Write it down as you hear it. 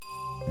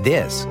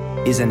This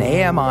is an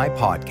AMI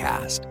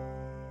podcast.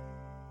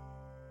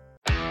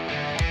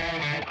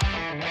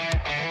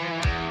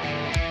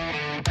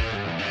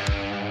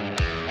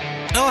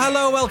 Oh,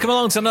 hello, welcome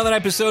along to another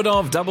episode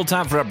of Double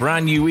Tap for a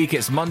brand new week.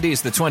 It's Monday,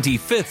 it's the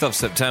 25th of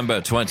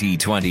September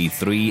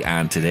 2023,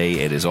 and today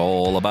it is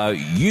all about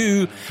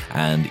you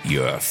and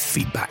your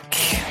feedback.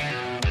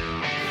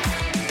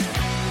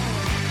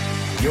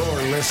 You're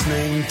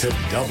listening to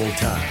Double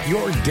Tap,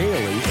 your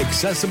daily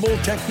accessible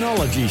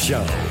technology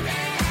show.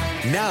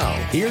 Now,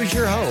 here's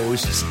your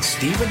hosts,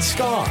 Stephen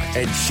Scott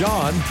and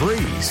Sean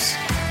Priest.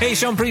 Hey,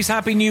 Sean Priest,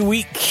 happy new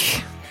week.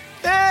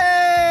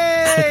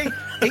 Hey!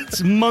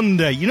 It's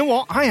Monday. You know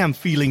what? I am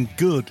feeling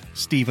good,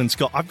 Stephen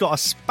Scott. I've got a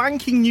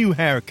spanking new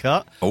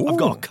haircut. Ooh. I've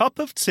got a cup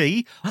of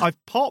tea.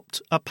 I've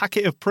popped a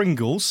packet of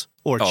Pringles,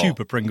 or a tube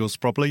of Pringles,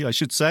 probably, I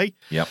should say.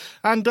 Yep.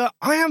 And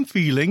I am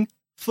feeling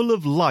full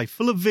of life,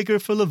 full of vigour,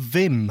 full of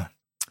vim.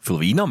 Full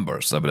of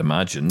E-numbers, I would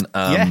imagine.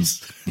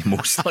 Yes.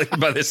 Most likely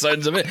by the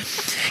sounds of it.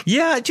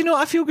 Yeah, do you know,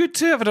 I feel good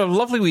too. I've had a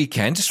lovely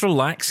weekend, just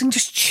relaxing,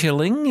 just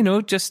chilling,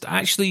 just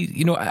actually,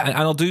 and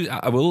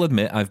I will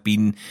admit, I've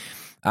been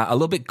a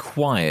little bit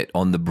quiet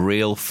on the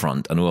Braille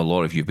front. I know a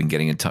lot of you have been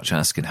getting in touch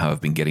asking how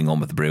I've been getting on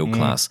with the Braille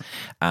class.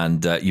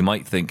 And you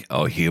might think,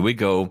 oh, here we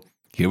go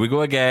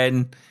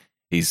again.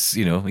 He's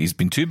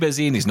been too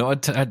busy and he's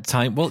not had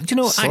time. Well,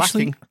 Slacking.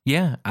 actually,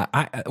 yeah.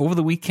 I over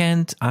the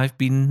weekend, I've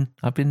been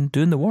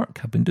doing the work.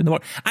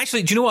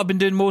 Actually, do you know what I've been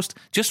doing most?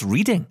 Just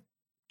reading.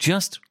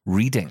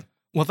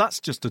 Well, that's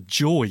just a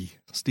joy,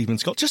 Stephen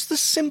Scott. Just the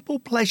simple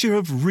pleasure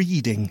of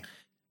reading.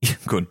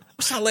 Going,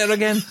 what's that letter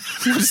again?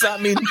 What does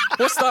that mean?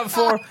 What's that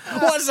for?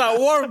 What's that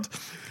word?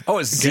 Oh,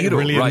 it's Getting zero.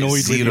 really right,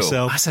 annoyed zero. with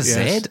yourself. That's a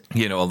Yes.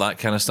 Z. All that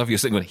kind of stuff. You're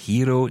sitting going,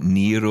 hero,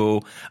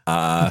 Nero.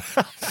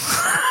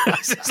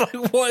 It's just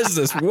like, what is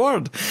this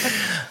word?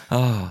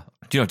 Oh,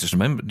 do you know, just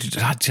remember,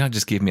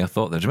 just gave me a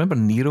thought there. Do you remember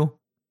Nero?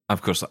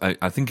 Of course,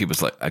 I think it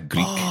was like a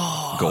Greek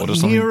god or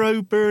something.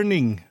 Nero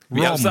burning.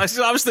 Yeah, Rom. that's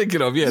what I was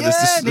thinking of. Yeah,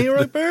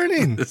 Nero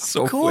burning. The Of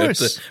software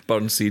course. to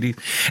burn CDs.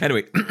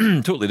 Anyway,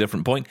 totally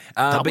different point.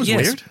 That was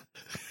weird.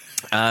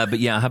 But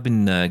yeah, I have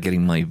been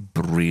getting my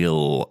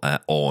Braille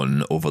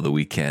on over the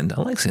weekend.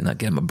 I like saying that,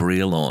 getting my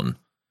Braille on.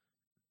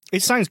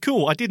 It sounds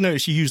cool. I did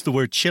notice you used the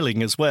word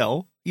chilling as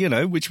well,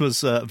 which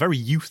was very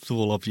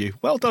youthful of you.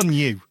 Well done,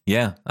 you.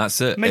 Yeah,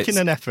 that's it. Making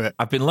an effort.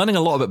 I've been learning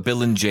a lot about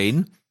Bill and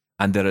Jane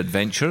and their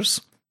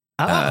adventures.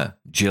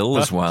 Jill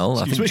as well.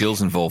 I think me.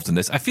 Jill's involved in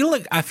this. I feel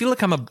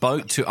like I'm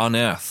about to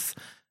unearth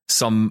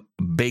some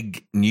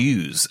big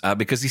news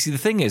because you see, the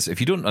thing is, if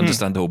you don't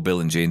understand the whole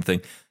Bill and Jane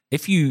thing,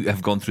 if you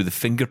have gone through the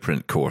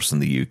fingerprint course in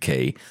the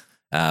UK,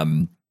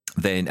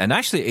 then, and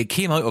actually it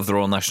came out of the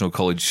Royal National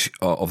College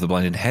of the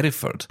Blind in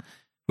Hereford,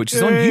 which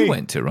is the one you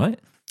went to, right?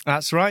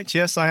 That's right.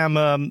 Yes, I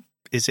am.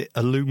 Is it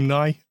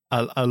alumni?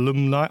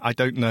 Alumni? I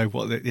don't know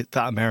what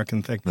that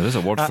American thing. There is a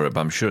word for it,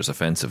 but I'm sure it's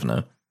offensive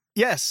now.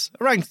 Yes,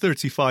 around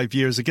 35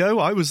 years ago,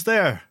 I was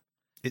there.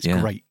 It's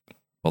great.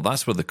 Well,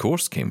 that's where the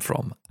course came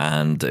from,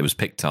 and it was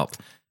picked up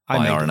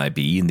by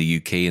RNIB in the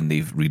UK, and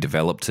they've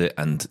redeveloped it,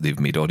 and they've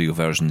made audio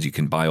versions. You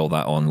can buy all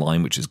that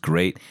online, which is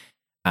great,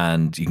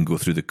 and you can go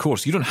through the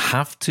course. You don't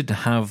have to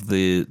have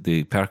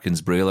the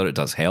Perkins Brailler. It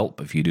does help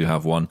if you do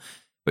have one,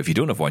 but if you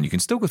don't have one, you can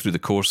still go through the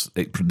course.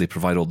 They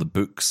provide all the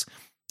books,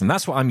 and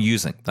that's what I'm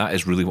using. That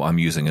is really what I'm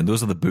using, and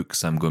those are the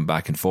books I'm going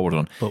back and forward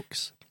on.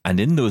 Books. And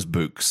in those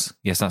books,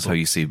 yes, that's how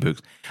you say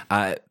books,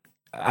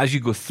 as you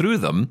go through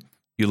them,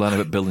 you learn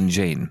about Bill and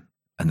Jane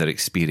and their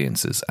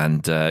experiences.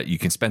 And you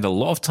can spend a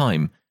lot of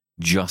time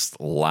just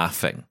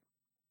laughing.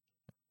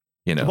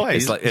 Why?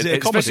 Is it a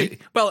comedy?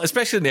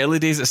 Especially in the early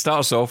days, it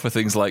starts off with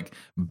things like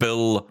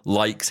Bill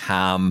likes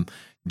ham,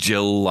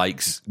 Jill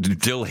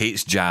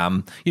hates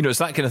jam. It's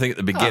that kind of thing at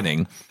the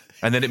beginning.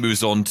 And then it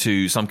moves on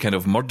to some kind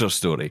of murder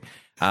story.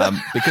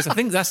 Because I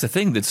think that's the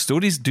thing, that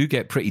stories do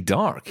get pretty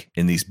dark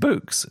in these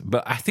books.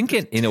 But I think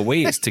in a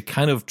way it's to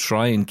kind of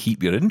try and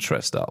keep your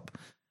interest up.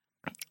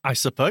 I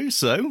suppose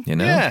so.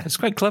 Yeah. It's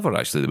quite clever,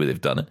 actually, the way they've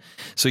done it.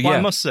 So, yeah. Well,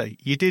 I must say,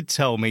 you did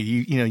tell me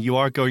you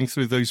are going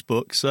through those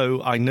books,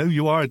 so I know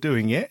you are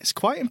doing it. It's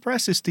quite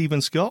impressive,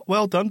 Stephen Scott.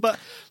 Well done. But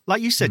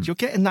like you said, you're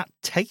getting that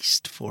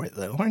taste for it,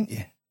 though, aren't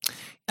you?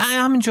 I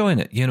am enjoying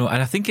it, and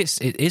I think it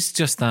is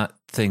just that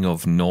thing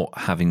of not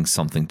having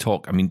something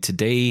talk. I mean,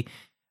 today,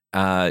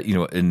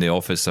 in the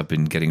office, I've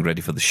been getting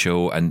ready for the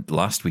show, and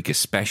last week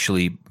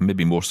especially,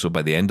 maybe more so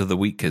by the end of the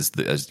week, as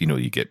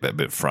you get a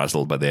bit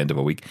frazzled by the end of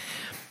a week.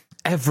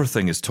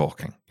 Everything is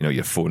talking.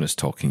 Your phone is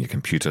talking, your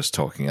computer's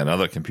talking,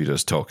 another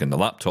computer's talking, the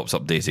laptop's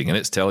updating, and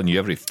it's telling you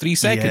every 3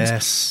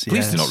 seconds,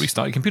 please do not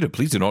restart your computer,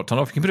 please do not turn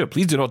off your computer,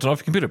 please do not turn off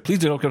your computer, please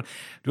do not.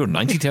 You're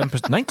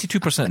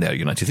 92% there,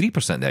 you're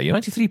 93% there, you're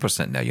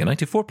 93% there, you're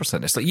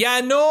 94%. It's like, yeah,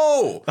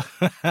 no!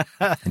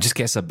 It just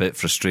gets a bit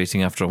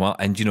frustrating after a while.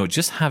 And,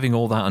 just having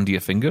all that under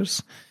your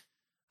fingers,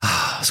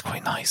 it's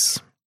quite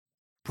nice.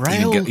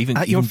 Braille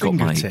at your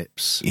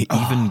fingertips.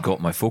 Even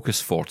got my Focus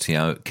 40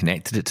 out,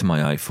 connected it to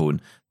my iPhone.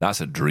 That's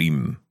a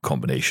dream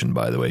combination,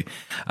 by the way.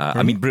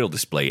 I mean, Braille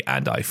display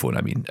and iPhone.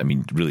 I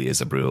mean, really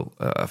is a Braille,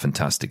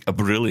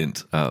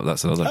 brilliant.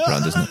 That's another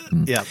brand, isn't it?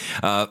 Mm. Yeah.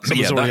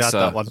 Someone's already had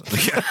that one.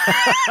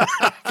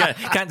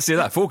 Can't say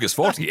that. Focus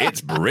 40, it's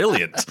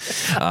brilliant.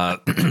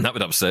 That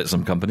would upset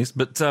some companies,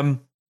 but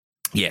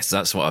yes,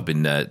 that's what I've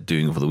been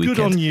doing over the weekend.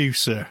 Good on you,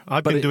 sir.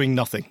 I've been doing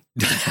nothing.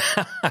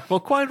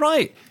 Well, quite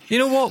right. You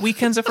know what?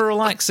 Weekends are for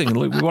relaxing.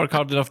 Look, we work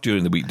hard enough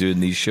during the week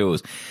doing these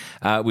shows.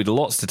 We had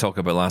lots to talk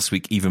about last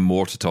week, even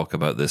more to talk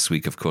about this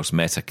week. Of course,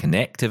 Meta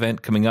Connect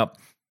event coming up.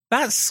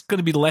 That's going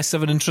to be less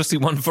of an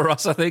interesting one for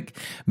us, I think.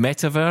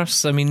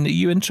 Metaverse. I mean, are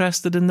you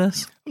interested in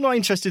this? I'm not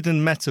interested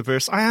in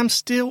Metaverse. I am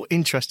still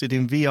interested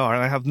in VR,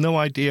 and I have no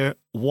idea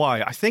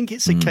why. I think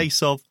it's a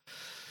case of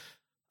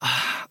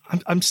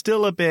I'm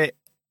still a bit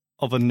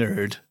of a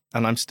nerd,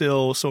 and I'm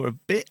still sort of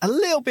a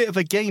little bit of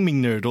a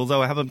gaming nerd,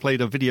 although I haven't played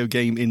a video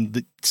game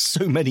in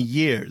so many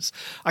years.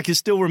 I can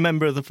still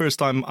remember the first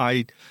time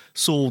I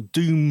saw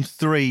Doom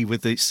 3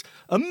 with its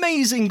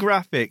amazing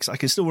graphics. I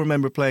can still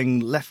remember playing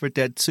Left 4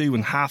 Dead 2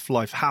 and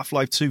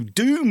Half-Life 2,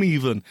 Doom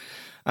even.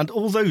 And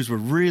all those were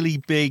really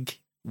big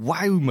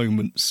wow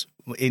moments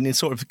in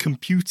sort of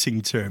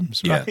computing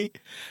terms, right?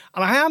 Yeah.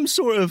 And I am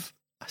sort of,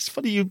 it's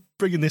funny you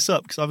bringing this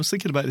up because I was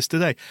thinking about this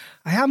today.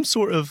 I am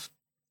sort of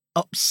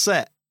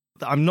upset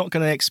that I'm not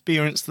going to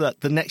experience the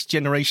next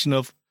generation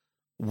of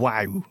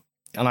wow.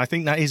 And I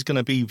think that is going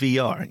to be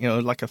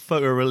VR, like a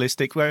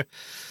photorealistic where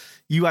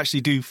you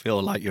actually do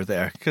feel like you're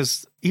there.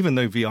 Because even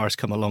though VR has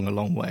come along a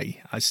long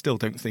way, I still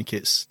don't think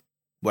it's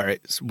where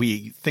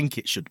we think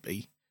it should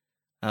be.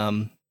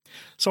 Sorry,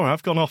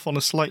 I've gone off on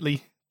a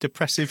slightly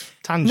depressive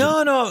tangent.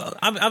 No.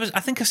 I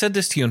think I said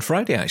this to you on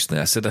Friday, actually.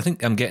 I said, I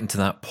think I'm getting to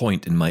that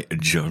point in my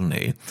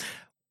journey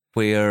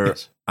where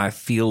yes. I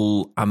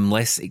feel I'm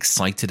less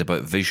excited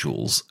about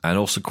visuals and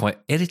also quite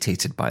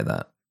irritated by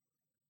that.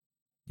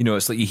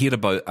 It's like you hear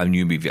about a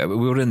new movie. We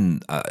were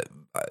in, I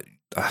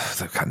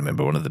can't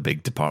remember, one of the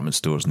big department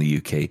stores in the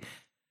UK,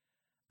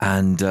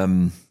 and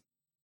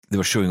they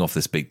were showing off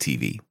this big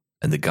TV,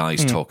 and the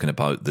guy's talking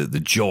about the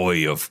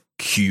joy of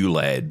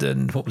QLED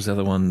and what was the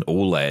other one?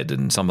 OLED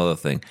and some other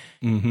thing.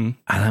 Mm-hmm.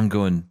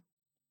 And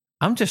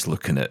I'm just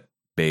looking at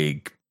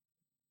big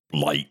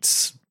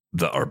lights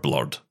that are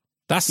blurred.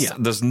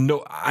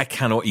 I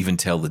cannot even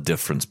tell the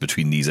difference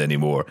between these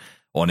anymore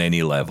on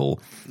any level.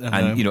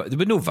 And, there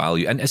would no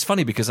value. And it's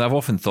funny because I've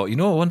often thought, I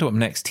wonder what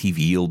next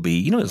TV will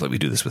be. It's like we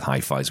do this with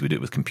hi-fis, we do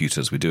it with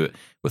computers, we do it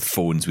with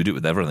phones, we do it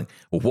with everything.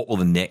 Well, what will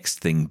the next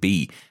thing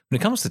be? When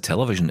it comes to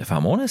television, if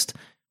I'm honest,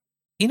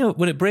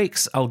 when it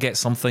breaks, I'll get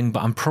something,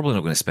 but I'm probably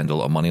not going to spend a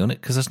lot of money on it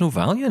because there's no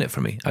value in it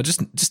for me. I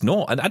just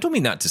not. And I don't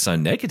mean that to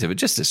sound negative.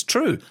 It's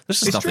true.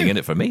 There's just nothing in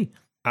it for me.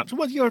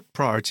 Well, your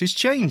priorities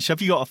change. Have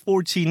you got a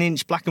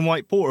 14-inch black and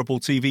white portable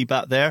TV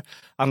back there,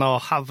 and I'll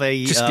have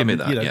a just give me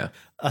that,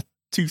 a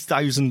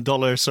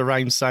 $2,000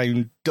 surround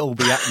sound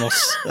Dolby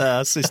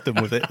Atmos system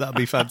with it? That'd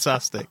be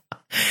fantastic.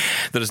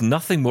 There is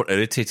nothing more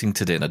irritating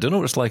today, and I don't know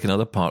what it's like in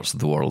other parts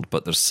of the world,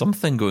 but there's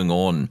something going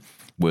on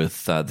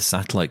with the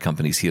satellite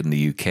companies here in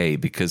the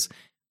UK because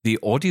the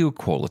audio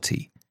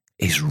quality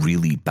is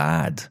really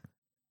bad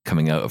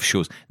coming out of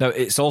shows. Now,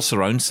 it's all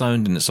surround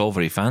sound and it's all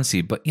very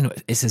fancy, but,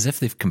 it's as if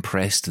they've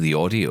compressed the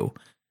audio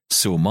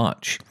so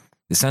much.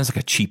 It sounds like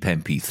a cheap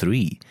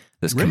MP3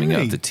 that's coming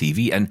out of the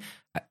TV. And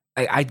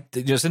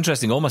it's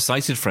interesting, all my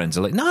sighted friends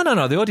are like, no,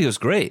 the audio's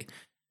great.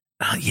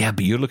 Yeah,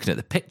 but you're looking at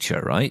the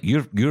picture, right?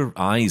 Your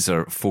eyes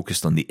are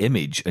focused on the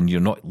image and you're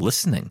not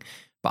listening.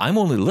 But I'm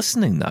only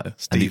listening now,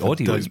 Stephen, and the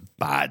audio is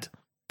bad.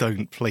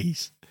 Don't,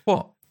 please.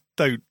 What?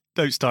 Don't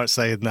start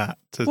saying that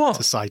to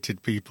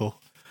sighted people.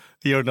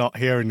 You're not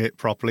hearing it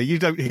properly. You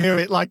don't hear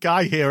it like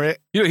I hear it.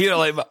 You don't hear it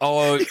like,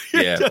 oh,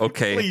 yeah,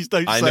 okay. Please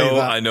don't say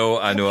that. I know.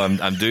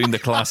 I'm doing the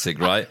classic,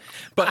 right?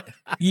 But,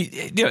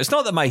 it's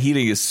not that my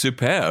hearing is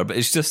superb.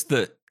 It's just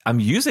that I'm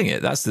using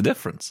it. That's the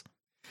difference.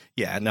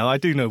 Yeah, no, I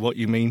do know what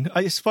you mean.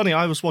 It's funny.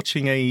 I was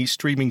watching a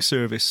streaming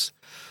service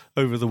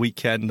over the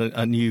weekend,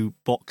 a new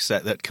box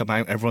set that come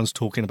out. Everyone's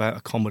talking about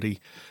a comedy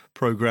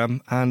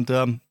program, and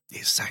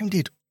it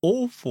sounded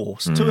awful.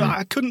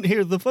 I couldn't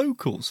hear the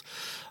vocals.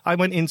 I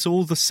went into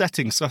all the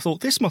settings. So I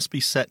thought this must be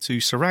set to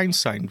surround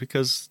sound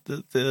because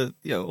the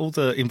all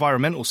the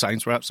environmental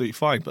sounds were absolutely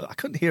fine, but I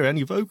couldn't hear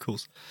any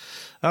vocals.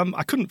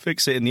 I couldn't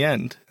fix it in the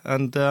end,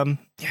 and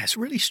it's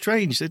really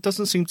strange. There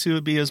doesn't seem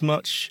to be as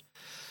much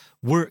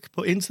work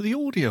put into the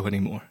audio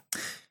anymore.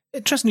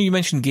 Interesting you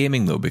mentioned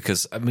gaming, though,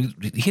 because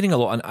hearing a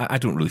lot, and I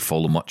don't really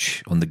follow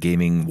much on the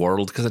gaming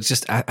world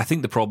because I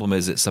think the problem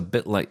is it's a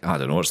bit like, I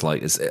don't know what it's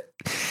like. It's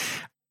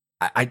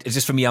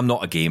just for me, I'm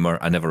not a gamer.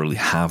 I never really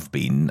have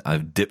been.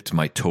 I've dipped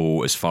my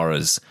toe as far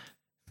as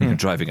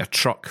driving a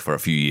truck for a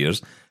few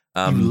years.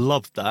 You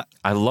loved that.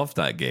 I loved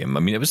that game.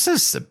 It was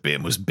just a bit.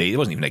 It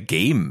wasn't even a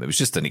game. It was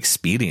just an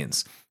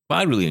experience. But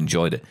I really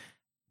enjoyed it.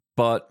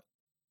 But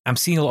I'm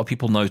seeing a lot of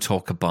people now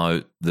talk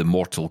about the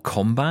Mortal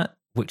Kombat,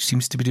 which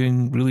seems to be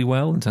doing really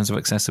well in terms of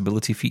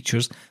accessibility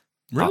features.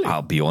 Really?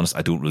 I'll be honest,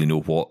 I don't really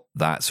know what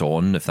that's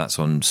on, if that's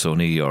on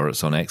Sony or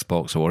it's on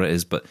Xbox or what it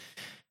is, but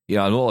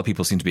yeah, I know a lot of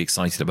people seem to be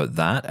excited about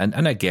that,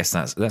 and I guess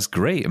that's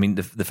great. I mean,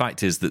 the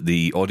fact is that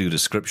the audio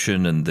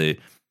description and the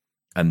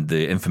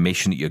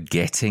information that you're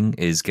getting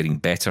is getting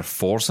better.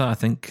 Forza, I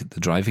think, the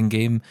driving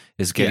game,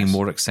 is getting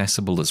more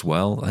accessible as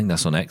well. I think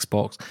that's on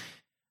Xbox.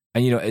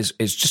 And,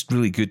 it's just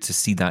really good to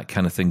see that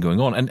kind of thing going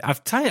on. And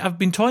I've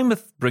been toying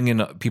with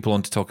bringing people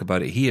on to talk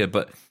about it here,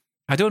 but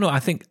I don't know. I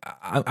think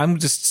I'm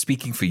just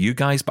speaking for you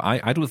guys, but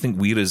I don't think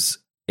we're as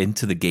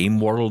into the game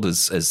world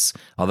as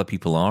other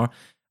people are.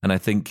 And I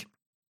think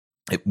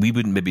we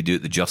wouldn't maybe do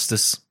it the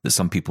justice that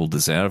some people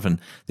deserve. And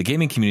the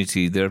gaming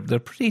community, they're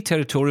pretty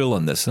territorial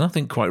on this, and I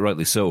think quite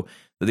rightly so,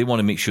 that they want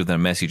to make sure their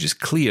message is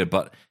clear.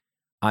 But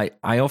I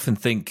often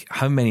think,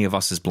 how many of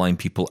us as blind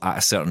people at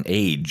a certain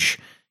age,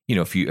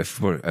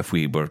 if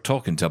we were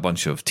talking to a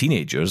bunch of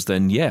teenagers,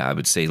 then yeah, I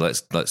would say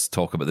let's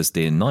talk about this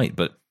day and night.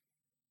 But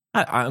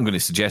I'm going to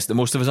suggest that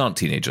most of us aren't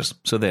teenagers.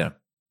 So there.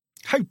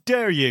 How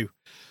dare you?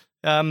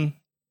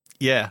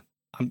 Yeah,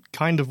 I'm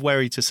kind of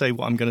wary to say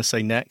what I'm going to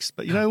say next,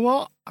 but you know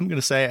what? I'm going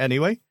to say it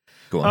anyway.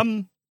 Go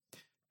on.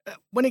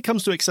 When it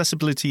comes to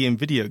accessibility in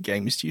video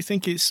games, do you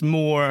think it's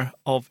more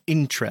of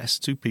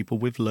interest to people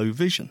with low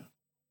vision?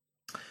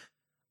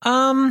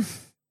 I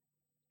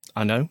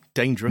know,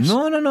 dangerous.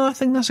 No. I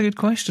think that's a good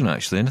question,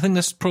 actually, and I think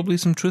there's probably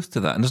some truth to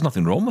that, and there's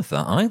nothing wrong with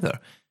that either.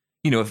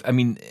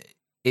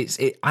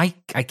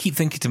 I keep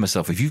thinking to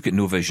myself, if you've got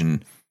no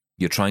vision,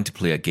 you're trying to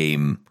play a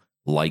game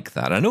like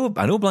that. I know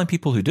blind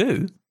people who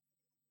do.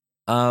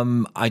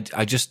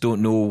 I just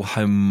don't know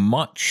how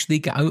much they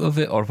get out of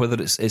it, or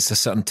whether it's a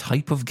certain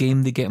type of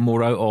game they get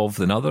more out of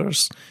than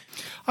others.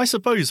 I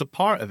suppose a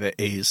part of it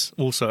is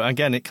also,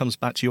 again, it comes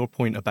back to your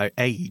point about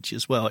age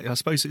as well. I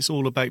suppose it's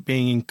all about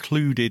being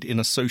included in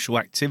a social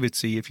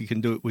activity, if you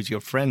can do it with your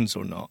friends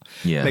or not.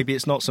 Yeah. Maybe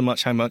it's not so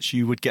much how much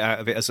you would get out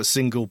of it as a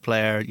single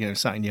player,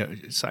 sat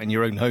in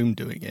your own home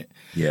doing it.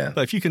 Yeah.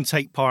 But if you can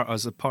take part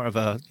as a part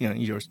of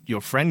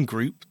your friend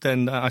group,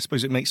 then I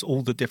suppose it makes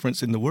all the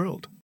difference in the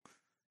world.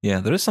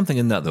 Yeah, there is something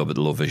in that, though, about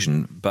the low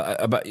vision.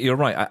 But you're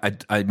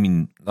right. I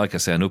mean, like I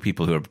say, I know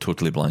people who are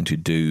totally blind who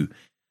do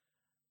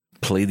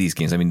play these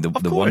games. I mean, the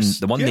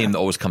one name that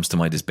always comes to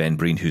mind is Ben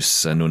Breen,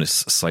 who's known as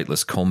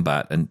Sightless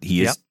Combat, and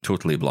he is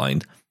totally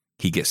blind.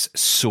 He gets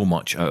so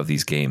much out of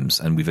these games,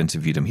 and we've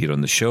interviewed him here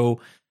on the show,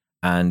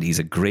 and he's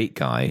a great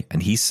guy,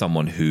 and he's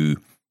someone who,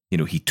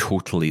 he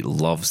totally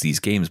loves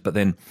these games. But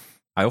then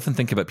I often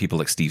think about people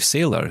like Steve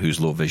Saylor, who's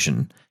low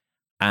vision,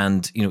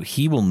 and,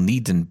 he will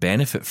need and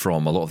benefit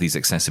from a lot of these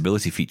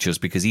accessibility features,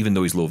 because even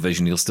though he's low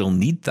vision, he'll still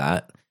need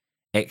that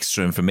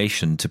extra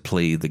information to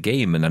play the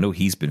game. And I know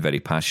he's been very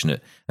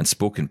passionate and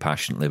spoken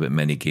passionately about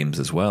many games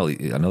as well.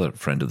 Another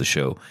friend of the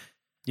show.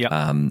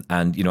 Yeah. And,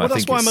 I think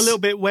that's why I'm a little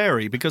bit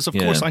wary, because, of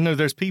course, I know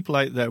there's people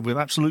out there with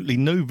absolutely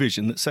no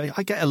vision that say,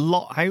 I get a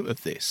lot out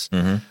of this.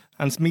 Mm-hmm.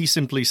 And me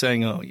simply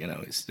saying,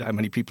 it's how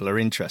many people are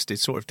interested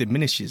sort of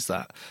diminishes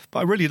that. But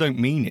I really don't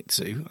mean it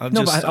to. I'm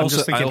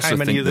just thinking, how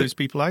many of those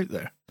people out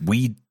there?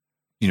 We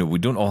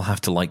don't all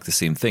have to like the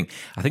same thing.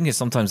 I think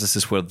sometimes this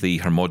is where the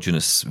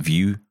homogenous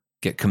view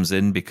comes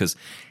in, because,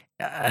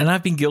 and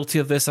I've been guilty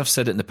of this, I've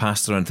said it in the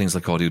past around things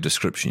like audio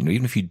description,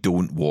 even if you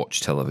don't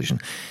watch television,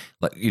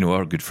 like,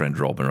 our good friend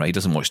Robin, right? He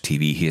doesn't watch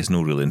TV. He has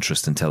no real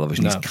interest in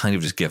television. No. He's kind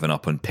of just given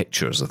up on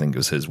pictures, I think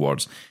was his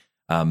words.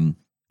 And,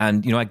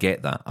 I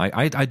get that.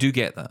 I do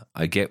get that.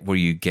 I get where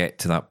you get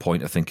to that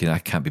point of thinking, I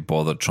can't be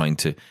bothered trying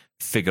to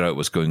figure out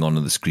what's going on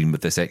the screen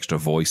with this extra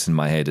voice in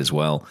my head as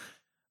well.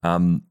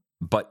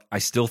 But I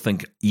still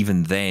think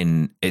even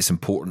then it's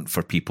important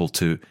for people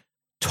to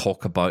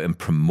talk about and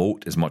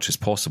promote as much as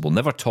possible.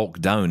 Never talk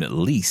down, at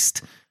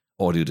least,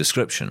 audio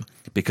description,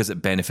 because it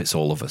benefits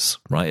all of us,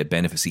 right? It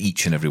benefits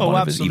each and every one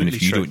of us, even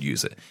if you don't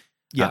use it.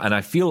 Yeah. And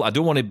I feel I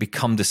don't want to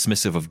become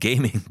dismissive of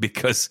gaming,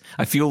 because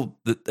I feel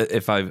that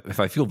if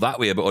I feel that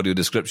way about audio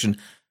description,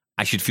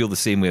 I should feel the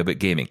same way about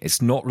gaming.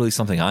 It's not really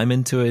something I'm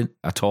into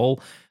at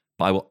all,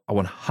 but I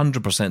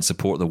 100%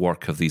 support the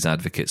work of these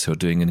advocates who are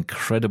doing an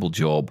incredible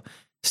job.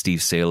 Steve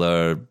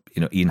Saylor,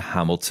 Ian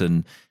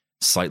Hamilton,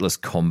 Sightless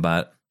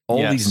Combat,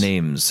 all these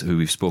names who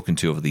we've spoken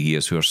to over the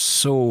years who are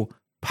so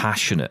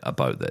passionate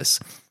about this.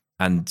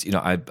 And,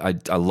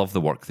 I love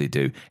the work they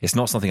do. It's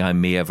not something I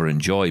may ever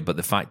enjoy, but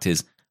the fact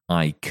is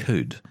I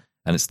could,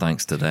 and it's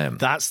thanks to them.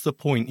 That's the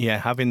point,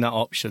 having that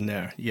option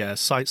there. Yeah,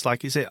 sites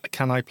like, is it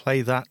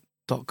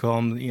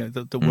caniplaythat.com,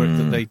 the work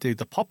that they do,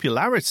 the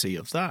popularity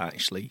of that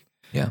actually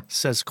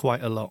says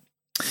quite a lot.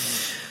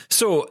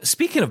 So,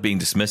 speaking of being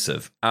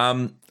dismissive,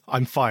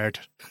 I'm fired.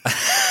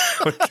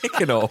 We're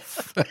kicking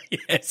off.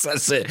 Yes,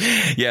 that's it.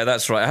 Yeah,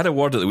 that's right. I had a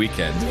word at the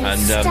weekend, and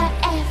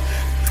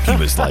he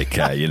was like,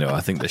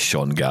 I think this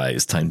Sean guy,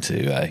 it's time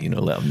to,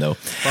 let him know.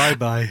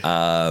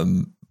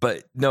 Bye-bye.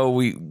 But no,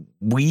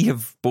 we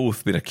have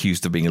both been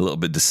accused of being a little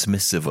bit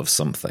dismissive of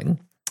something.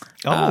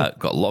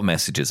 Got a lot of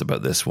messages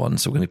about this one,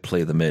 so we're going to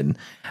play them in.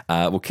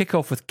 We'll kick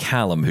off with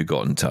Callum, who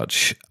got in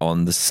touch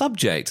on the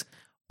subject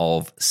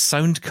of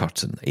Sound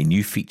Curtain, a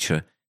new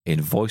feature in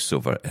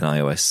VoiceOver in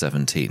iOS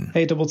 17.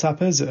 Hey, Double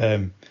Tappers.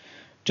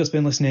 Just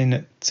been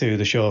listening to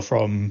the show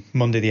from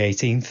Monday the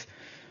 18th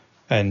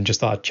and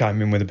just thought I'd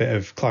chime in with a bit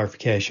of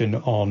clarification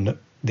on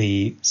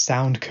the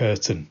sound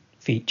curtain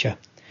feature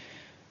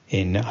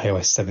in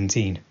iOS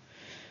 17.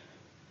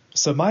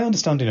 So my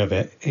understanding of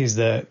it is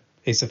that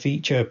it's a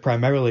feature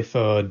primarily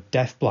for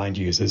deafblind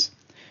users,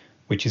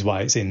 which is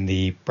why it's in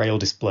the Braille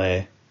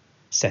display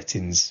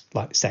settings,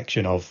 like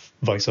section of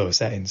VoiceOver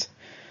settings.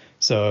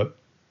 So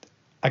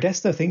I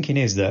guess the thinking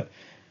is that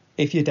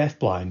if you're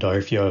deafblind, or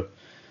if you're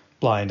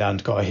blind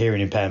and got a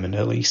hearing impairment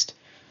at least,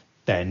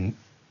 then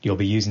you'll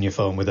be using your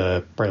phone with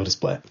a Braille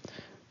display.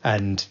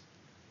 And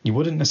you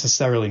wouldn't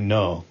necessarily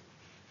know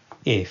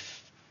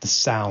if the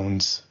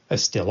sounds are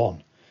still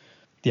on.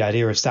 The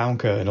idea of sound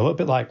curtain, a little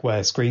bit like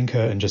where screen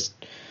curtain just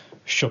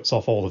shuts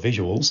off all the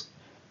visuals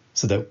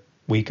so that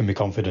we can be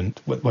confident,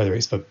 whether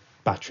it's for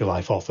battery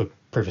life or for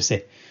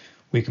privacy,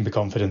 we can be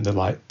confident that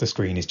like the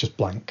screen is just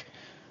blank.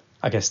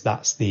 I guess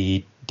that's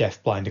the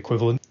deafblind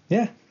equivalent.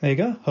 Yeah, there you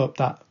go. Hope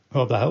that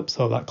helps.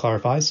 Hope that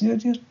clarifies.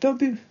 Don't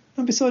be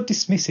so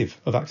dismissive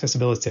of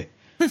accessibility.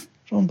 It's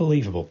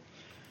unbelievable.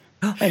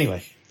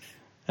 Anyway,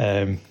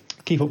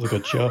 keep up the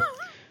good show.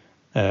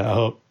 I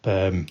hope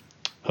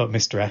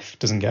Mr. F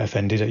doesn't get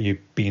offended at you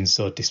being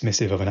so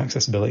dismissive of an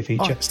accessibility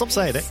feature. Oh, stop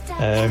saying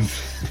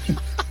it.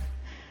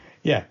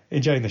 Yeah,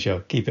 enjoying the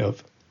show. Keep it up.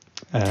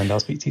 And I'll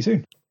speak to you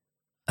soon.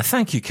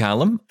 Thank you,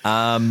 Callum.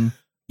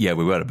 Yeah,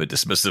 we were a bit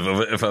dismissive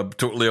of it, if I'm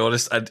totally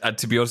honest. And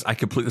to be honest, I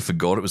completely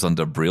forgot it was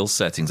under Braille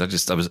settings. I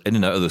was in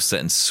and out of those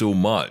settings so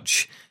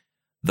much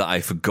that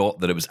I forgot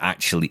that it was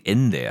actually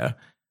in there.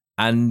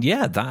 And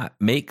yeah, that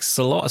makes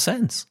a lot of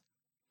sense.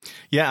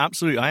 Yeah,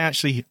 absolutely. I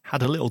actually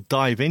had a little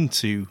dive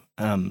into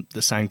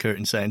the sound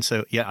curtain setting.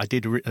 So yeah, I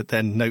did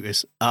then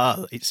notice,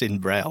 it's in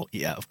Braille.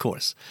 Yeah, of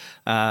course.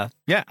 Yeah,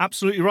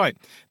 absolutely right.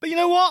 But you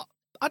know what?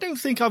 I don't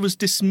think I was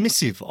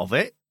dismissive of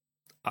it.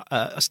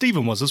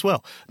 Stephen was as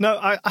well. No,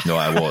 I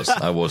was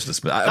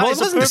dismissive. I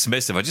wasn't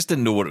dismissive. I just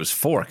didn't know what it was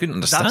for. I couldn't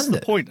understand it. That's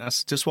the point.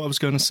 That's just what I was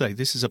going to say.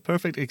 This is a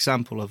perfect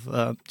example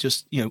of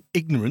just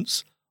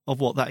ignorance of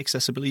what that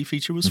accessibility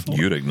feature was for.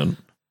 You're ignorant.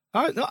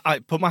 I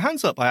put my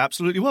hands up. I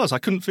absolutely was. I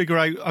couldn't figure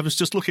out. I was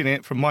just looking at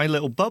it from my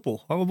little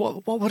bubble.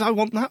 What would I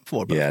want that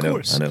for? But yeah, of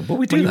course, I know. But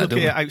we do when you that, look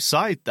at it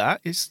outside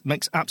that, it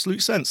makes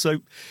absolute sense.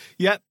 So,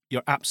 yeah,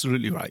 you're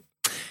absolutely right.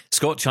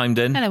 Scott chimed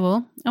in. Hello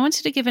all. I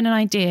wanted to give an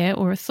idea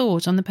or a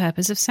thought on the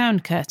purpose of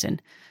sound curtain.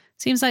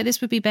 Seems like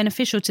this would be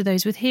beneficial to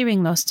those with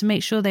hearing loss to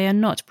make sure they are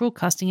not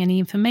broadcasting any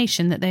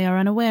information that they are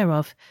unaware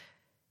of.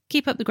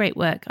 Keep up the great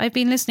work. I've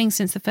been listening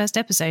since the first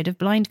episode of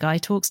Blind Guy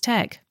Talks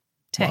Tech.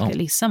 Tech, at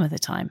least some of the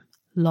time.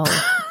 Lol.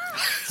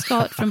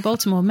 Scott from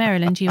Baltimore,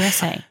 Maryland,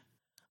 USA.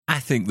 I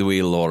think the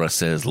way Laura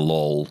says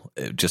lol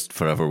just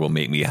forever will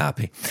make me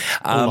happy.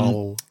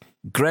 Lol.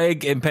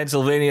 Greg in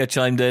Pennsylvania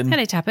chimed in.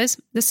 Hello, Tappers.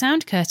 The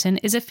sound curtain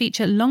is a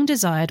feature long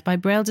desired by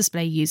Braille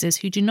display users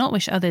who do not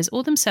wish others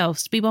or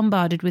themselves to be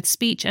bombarded with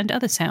speech and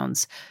other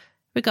sounds.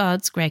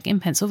 Regards, Greg in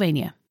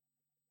Pennsylvania.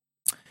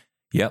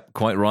 Yep,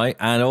 quite right.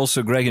 And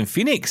also Greg in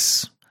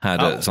Phoenix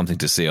had something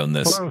to say on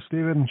this. Hello,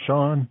 Stephen,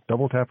 Sean,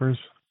 Double Tappers.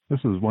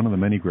 This is one of the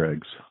many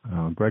Gregs.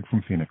 Greg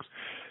from Phoenix.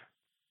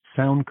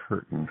 Sound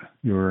curtain.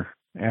 You're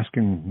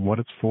asking what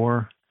it's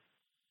for.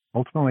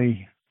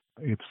 Ultimately,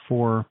 it's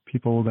for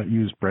people that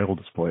use Braille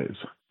displays.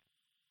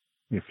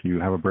 If you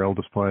have a Braille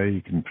display,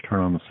 you can turn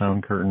on the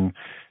sound curtain,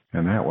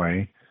 and that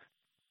way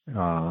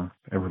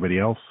everybody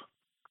else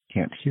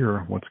can't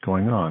hear what's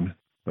going on,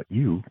 but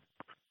you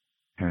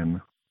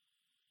can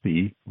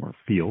see or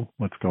feel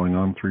what's going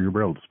on through your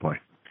Braille display.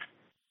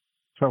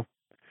 So,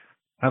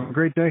 have a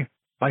great day.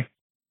 Bye.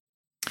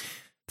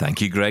 Thank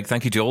you, Greg.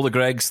 Thank you to all the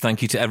Gregs.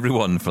 Thank you to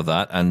everyone for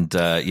that. And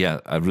yeah,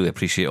 I really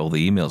appreciate all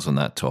the emails on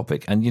that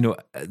topic. And,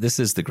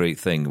 this is the great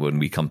thing when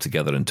we come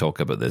together and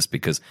talk about this,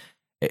 because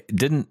it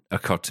didn't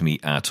occur to me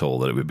at all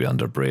that it would be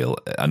under Braille.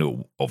 I know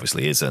it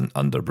obviously isn't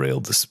under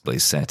Braille display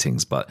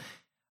settings, but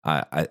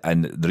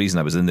and the reason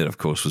I was in there, of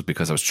course, was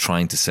because I was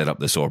trying to set up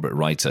this Orbit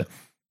Writer.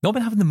 Not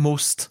been having the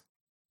most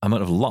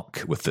amount of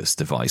luck with this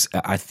device.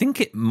 I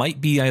think it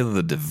might be either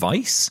the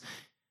device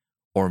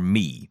or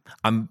me.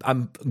 I'm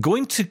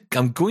going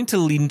to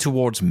lean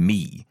towards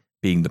me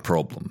being the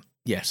problem.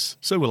 Yes,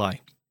 so will I.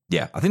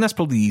 Yeah, I think that's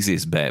probably the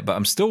easiest bet, but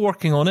I'm still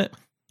working on it.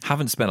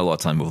 Haven't spent a lot of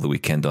time over the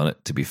weekend on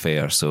it, to be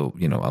fair, so,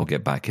 I'll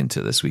get back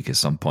into it this week at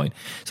some point.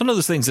 It's one of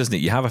those things, isn't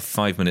it? You have a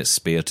 5 minutes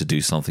spare to do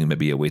something,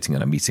 maybe you're waiting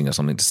on a meeting or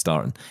something to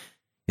start, and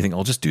you think,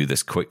 I'll just do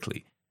this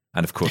quickly.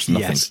 And of course,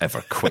 nothing's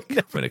ever quick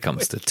when it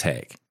comes to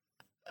tech.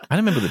 I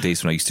remember the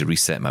days when I used to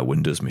reset my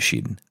Windows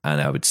machine,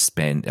 and I would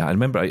spend... I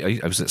remember I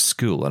was at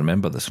school. I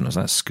remember this when I was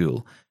at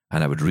school,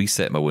 and I would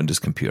reset my Windows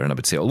computer, and I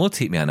would say, it'll only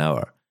take me an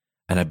hour,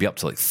 and I'd be up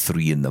to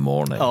 3 a.m.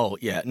 Oh,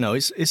 yeah. No,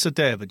 it's a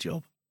day of a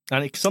job.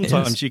 And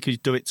sometimes you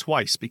could do it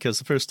twice, because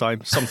the first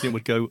time something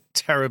would go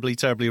terribly,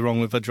 terribly wrong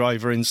with a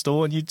driver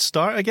install, and you'd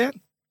start again.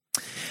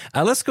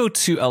 Let's go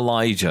to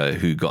Elijah,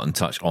 who got in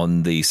touch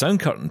on the sound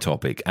curtain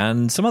topic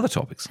and some other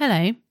topics.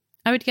 Hello.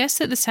 I would guess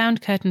that the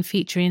sound curtain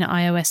feature in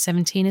iOS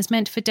 17 is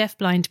meant for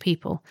deaf-blind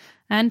people,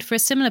 and for a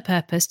similar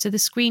purpose to the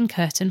screen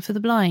curtain for the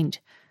blind.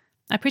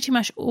 I pretty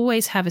much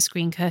always have a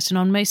screen curtain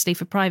on, mostly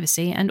for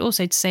privacy and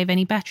also to save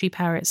any battery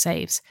power it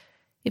saves.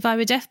 If I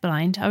were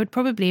deaf-blind, I would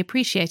probably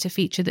appreciate a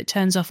feature that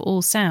turns off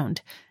all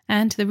sound,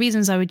 and the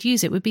reasons I would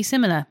use it would be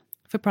similar: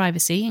 for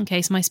privacy, in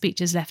case my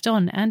speech is left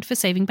on, and for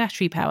saving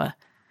battery power.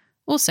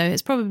 Also,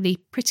 it's probably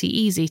pretty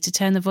easy to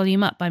turn the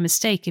volume up by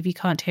mistake if you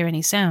can't hear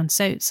any sound,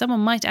 so someone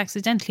might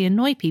accidentally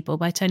annoy people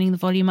by turning the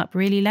volume up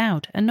really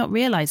loud and not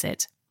realise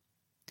it.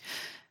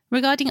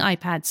 Regarding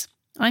iPads,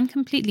 I'm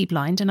completely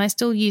blind and I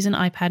still use an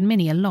iPad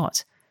mini a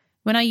lot.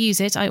 When I use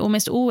it, I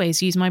almost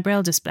always use my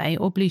Braille display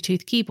or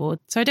Bluetooth keyboard,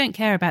 so I don't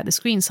care about the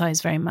screen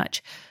size very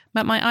much.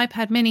 But my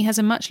iPad mini has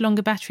a much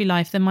longer battery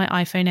life than my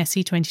iPhone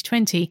SE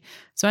 2020,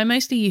 so I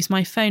mostly use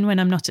my phone when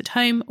I'm not at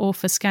home or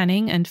for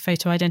scanning and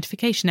photo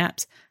identification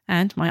apps,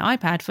 and my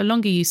iPad for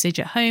longer usage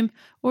at home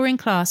or in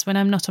class when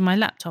I'm not on my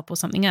laptop or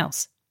something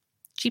else.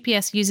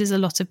 GPS uses a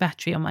lot of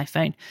battery on my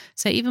phone,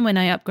 so even when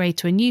I upgrade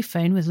to a new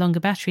phone with longer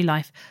battery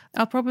life,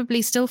 I'll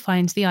probably still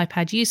find the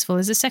iPad useful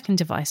as a second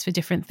device for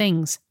different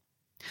things.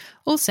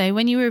 Also,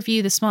 when you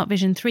review the Smart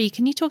Vision 3,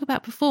 can you talk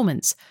about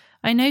performance?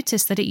 I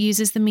noticed that it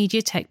uses the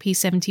MediaTek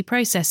P70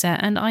 processor,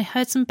 and I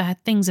heard some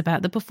bad things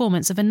about the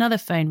performance of another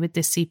phone with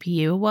this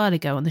CPU a while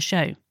ago on the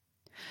show.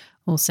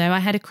 Also, I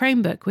had a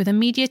Chromebook with a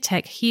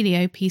MediaTek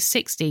Helio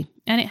P60,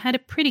 and it had a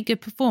pretty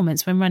good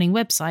performance when running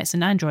websites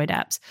and Android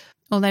apps,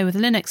 although with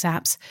Linux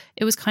apps,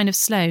 it was kind of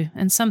slow,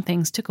 and some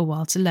things took a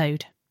while to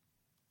load.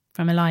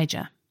 From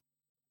Elijah.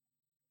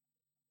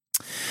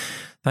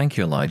 Thank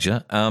you,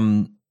 Elijah.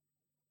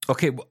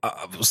 Okay,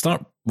 we'll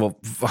start. Well,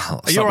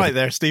 are you all right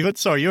there, Stephen?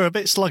 Sorry, you're a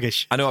bit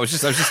sluggish. I know. I was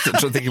just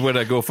thinking where do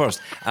I go first.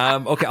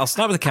 Okay, I'll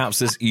start with the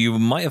capsules. You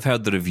might have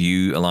heard the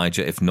review,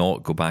 Elijah. If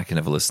not, go back and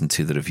have a listen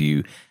to the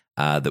review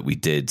that we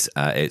did.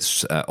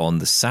 It's on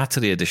the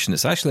Saturday edition.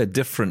 It's actually a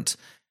different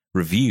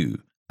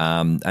review.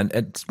 And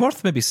it's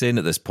worth maybe saying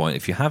at this point,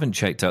 if you haven't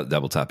checked out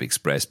Double Tap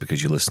Express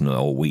because you listen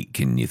all week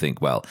and you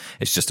think, well,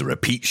 it's just a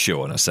repeat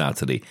show on a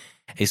Saturday.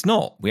 It's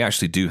not. We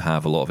actually do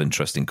have a lot of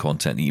interesting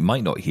content that you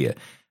might not hear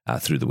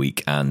through the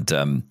week, and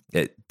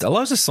it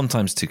allows us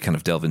sometimes to kind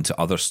of delve into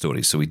other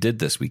stories. So we did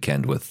this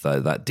weekend with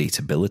that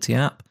Datability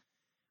app.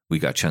 We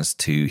got a chance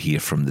to hear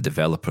from the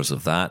developers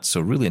of that. So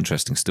a really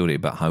interesting story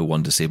about how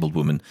one disabled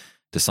woman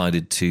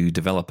decided to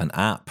develop an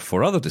app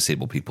for other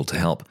disabled people to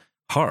help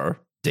her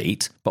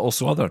date, but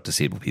also other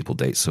disabled people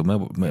date. So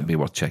it might be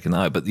worth checking that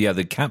out. But yeah,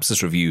 the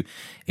Capsus review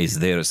is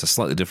there. It's a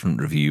slightly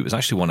different review. It's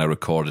actually one I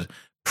recorded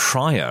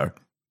prior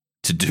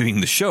to doing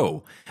the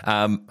show.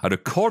 I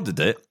recorded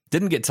it,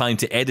 didn't get time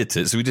to edit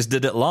it, so we just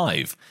did it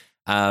live.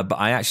 But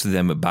I actually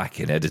then went back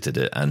and edited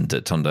it, and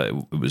it turned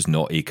out it was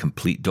not a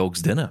complete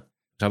dog's dinner.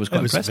 I was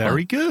quite impressed. It was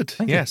very good.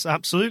 Yes,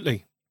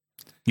 absolutely.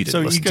 You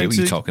didn't listen to what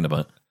you're talking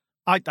about.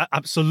 I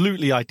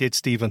did,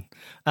 Stephen.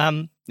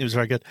 It was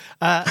very good.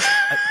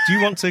 Do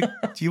you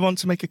want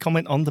to make a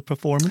comment on the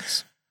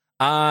performance?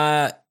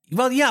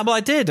 Well, I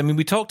did. I mean,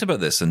 we talked about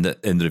this in the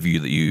review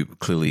that you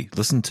clearly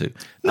listened to.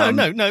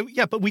 No.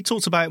 Yeah, but we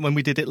talked about it when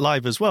we did it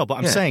live as well. But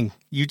I'm saying,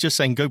 you're just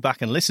saying go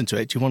back and listen to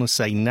it. Do you want to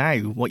say now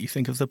what you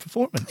think of the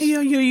performance?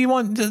 You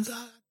want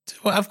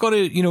I've got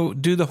to,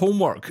 do the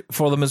homework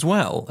for them as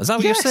well. Is that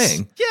what you're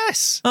saying?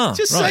 Yes.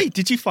 Say,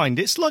 did you find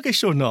it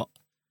sluggish or not?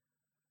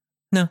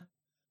 No.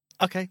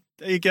 Okay,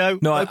 there you go.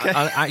 No, okay.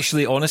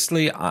 Actually,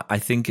 honestly, I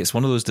think it's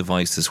one of those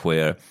devices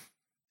where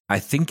I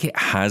think it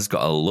has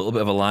got a little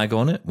bit of a lag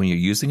on it when you're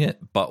using it,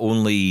 but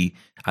only,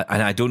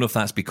 and I don't know if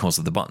that's because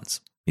of the buttons.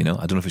 I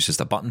don't know if it's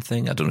just a button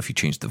thing. I don't know if you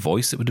changed the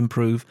voice, it would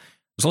improve.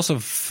 There's also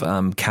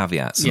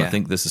caveats, and I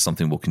think this is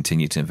something we'll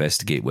continue to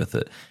investigate with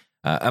it.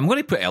 I'm going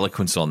to put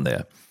Eloquence on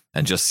there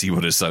and just see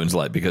what it sounds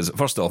like, because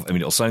first off, I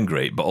mean, it'll sound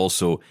great, but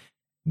also,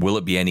 will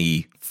it be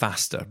any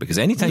faster? Because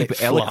anytime you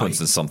put Eloquence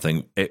in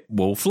something, it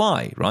will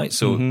fly, right?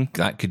 So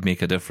that could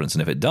make a difference,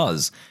 and if it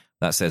does,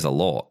 that says a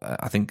lot.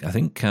 I think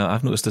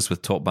I've noticed this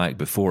with TalkBack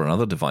before and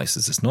other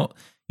devices. It's not,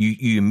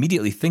 you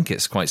immediately think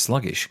it's quite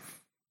sluggish,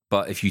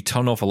 but if you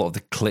turn off a lot of the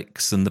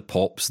clicks and the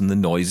pops and the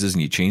noises,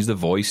 and you change the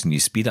voice and you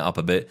speed it up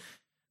a bit,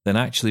 then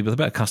actually with a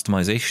bit of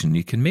customization,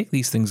 you can make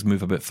these things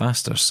move a bit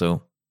faster.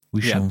 So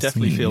we shall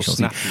definitely see. feel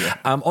snappier.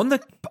 On the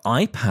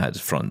iPad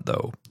front,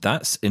 though,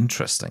 that's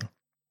interesting.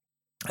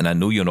 And I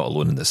know you're not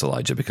alone in this,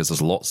 Elijah, because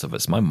there's lots of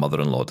us. My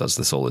mother-in-law does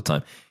this all the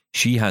time.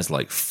 She has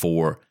like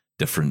 4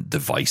 different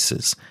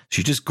devices.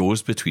 She just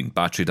goes between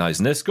battery dies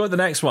and this, go to the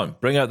next one,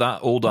 bring out that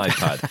old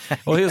iPad.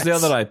 Oh, here's the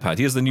other iPad.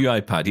 Here's the new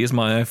iPad. Here's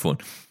my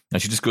iPhone.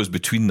 And she just goes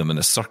between them in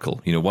a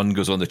circle. One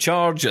goes on the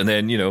charge and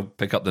then,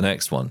 pick up the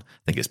next one. I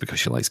think it's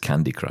because she likes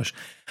Candy Crush.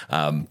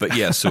 But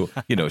yeah, so,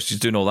 she's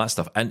doing all that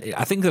stuff. And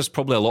I think there's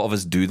probably a lot of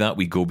us do that.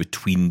 We go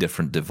between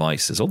different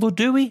devices. Although,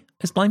 do we,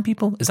 as blind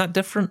people? Is that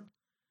different?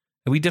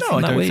 Are we different No,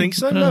 I that don't way? think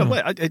so. I don't No, know.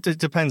 well, it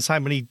depends how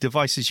many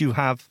devices you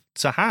have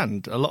to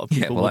hand. A lot of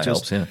people will that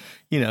just, helps,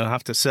 yeah.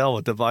 have to sell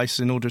a device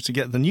in order to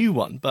get the new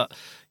one. But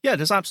yeah,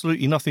 there's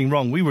absolutely nothing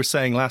wrong. We were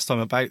saying last time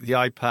about the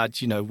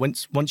iPad,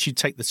 once you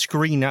take the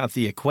screen out of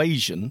the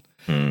equation,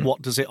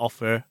 what does it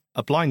offer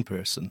a blind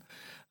person?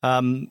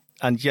 And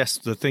yes,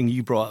 the thing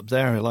you brought up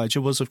there,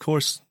 Elijah, was, of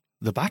course,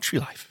 the battery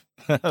life,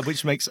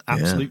 which makes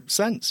absolute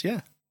sense,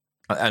 yeah.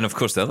 And of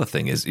course, the other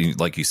thing is,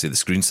 like you say, the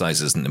screen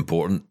size isn't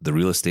important. The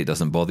real estate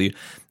doesn't bother you.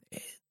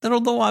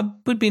 Although I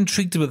would be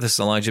intrigued with this,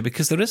 Elijah,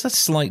 because there is a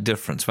slight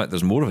difference. In fact,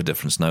 there's more of a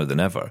difference now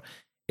than ever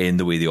in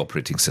the way the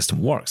operating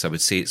system works. I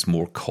would say it's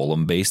more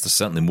column-based. There's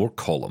certainly more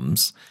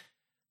columns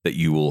that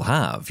you will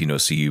have.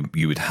 So you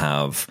would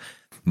have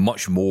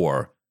much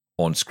more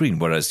on screen.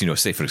 Whereas,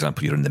 say, for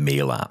example, you're in the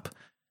Mail app.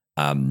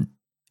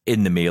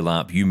 In the Mail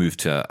app, you move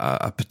to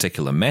a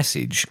particular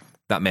message.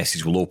 That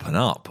message will open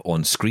up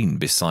on screen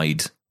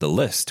beside the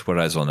list,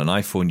 whereas on an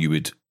iPhone you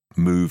would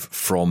move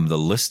from the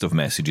list of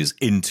messages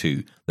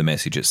into the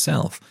message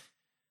itself.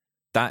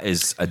 That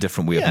is a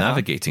different way of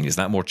navigating. Is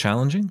that more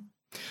challenging?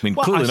 I mean,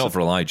 clearly not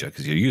for Elijah,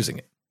 because you're using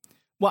it.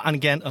 Well, and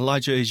again,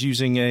 Elijah is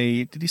using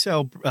did he say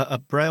a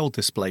Braille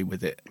display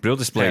with it? Braille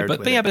display,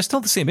 but it's still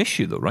the same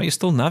issue though, right? You're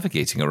still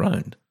navigating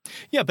around.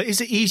 Yeah, but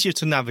is it easier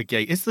to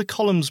navigate? Is the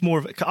columns more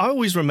of it? I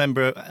always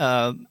remember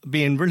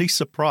being really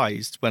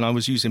surprised when I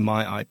was using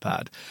my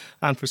iPad,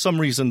 and for some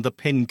reason the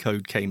PIN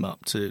code came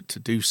up to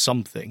do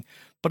something,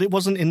 but it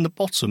wasn't in the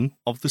bottom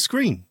of the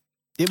screen.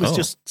 It was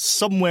just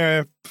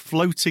somewhere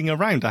floating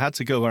around. I had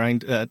to go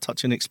around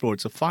Touch and Explore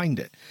to find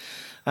it.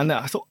 And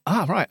I thought,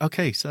 right,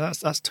 okay, so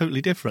that's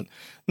totally different.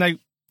 Now,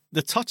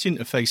 the touch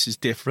interface is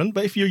different,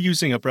 but if you're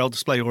using a Braille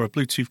display or a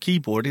Bluetooth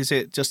keyboard, is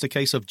it just a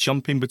case of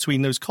jumping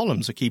between those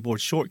columns, a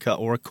keyboard shortcut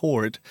or a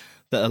cord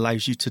that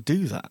allows you to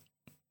do that?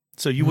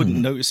 So you wouldn't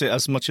notice it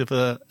as much of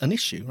an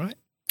issue, right?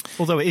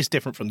 Although it is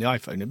different from the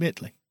iPhone,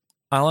 admittedly.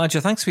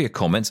 Elijah, thanks for your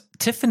comments.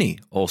 Tiffany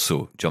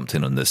also jumped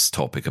in on this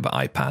topic about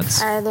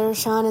iPads. Hi there,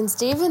 Sean and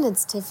Stephen.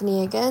 It's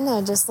Tiffany again.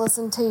 I just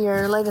listened to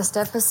your latest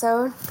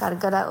episode. Got a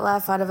good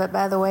laugh out of it,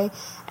 by the way.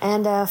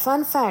 And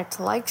fun fact,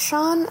 like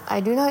Sean,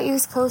 I do not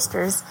use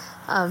coasters,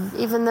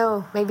 even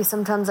though maybe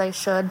sometimes I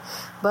should.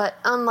 But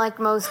unlike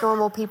most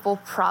normal people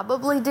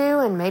probably do,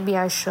 and maybe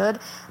I should,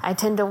 I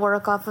tend to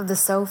work off of the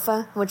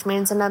sofa, which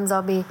means sometimes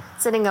I'll be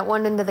sitting at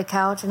one end of the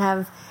couch and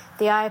have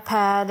the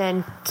iPad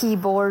and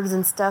keyboards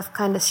and stuff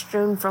kind of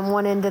strewn from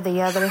one end to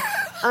the other.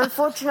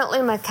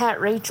 Unfortunately, my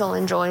cat Rachel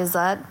enjoys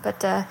that,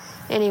 but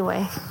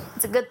anyway,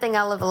 it's a good thing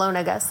I live alone,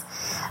 I guess.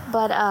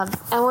 But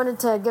I wanted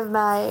to give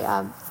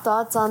my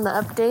thoughts on the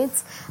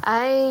updates.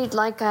 I,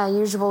 like I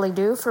usually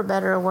do, for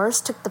better or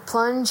worse, took the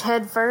plunge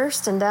head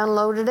first and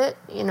downloaded it,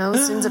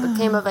 as soon as it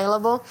became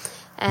available.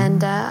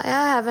 And I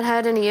haven't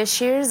had any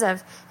issues.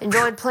 I've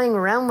enjoyed playing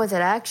around with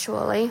it,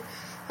 actually.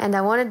 And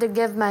I wanted to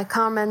give my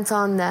comments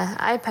on the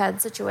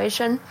iPad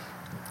situation.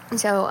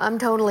 So I'm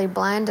totally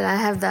blind, and I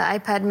have the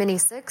iPad Mini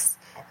 6.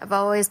 I've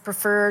always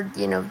preferred,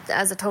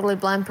 as a totally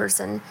blind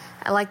person,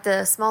 I like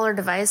the smaller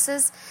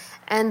devices.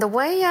 And the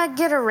way I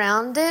get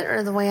around it,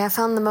 or the way I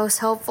found the most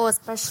helpful,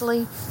 especially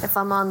if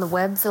I'm on the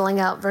web filling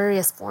out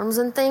various forms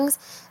and things,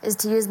 is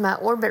to use my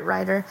Orbit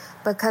Writer,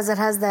 because it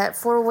has that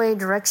 4-way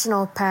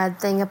directional pad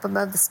thing up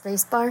above the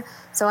spacebar,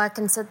 so I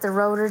can set the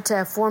rotor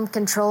to form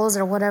controls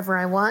or whatever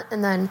I want,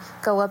 and then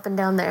go up and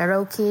down the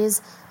arrow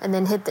keys, and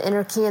then hit the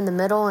enter key in the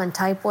middle and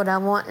type what I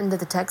want into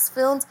the text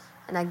fields,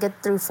 and I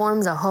get through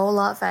forms a whole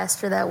lot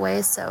faster that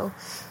way. So,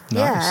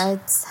 yeah,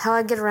 it's how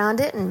I get around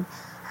it, and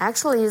I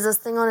actually use this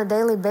thing on a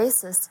daily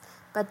basis.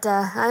 But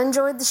I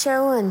enjoyed the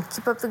show, and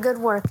keep up the good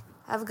work.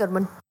 Have a good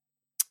one.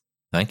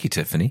 Thank you,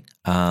 Tiffany.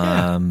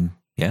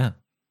 Yeah,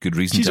 good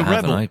reason She's to a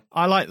have rebel. an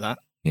I like that.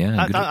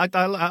 Yeah,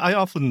 I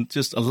often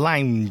just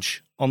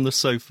lounge on the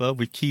sofa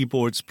with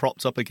keyboards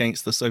propped up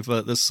against the sofa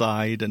at the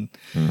side, and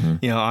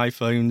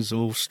iPhones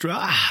all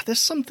there's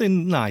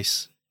something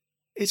nice.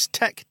 It's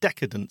tech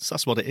decadence.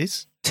 That's what it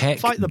is.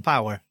 Fight the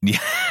power. Yeah.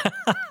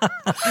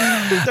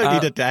 We don't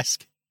need a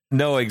desk.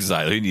 No,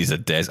 exactly. Who needs a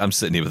desk? I'm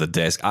sitting here with a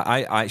desk.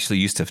 I actually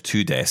used to have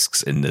 2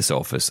 desks in this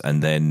office,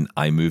 and then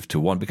I moved to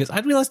one because I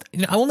realized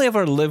I only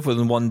ever live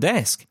within one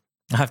desk.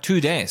 I have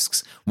 2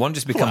 desks. One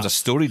just becomes a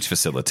storage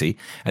facility,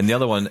 and the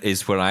other one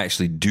is where I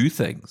actually do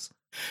things.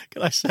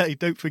 Can I say,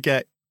 don't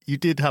forget, you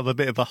did have a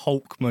bit of a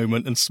Hulk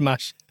moment and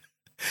smash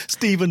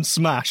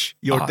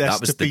your desk That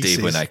was to the pieces.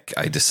 day when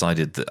I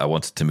decided that I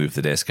wanted to move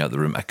the desk out of the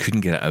room. I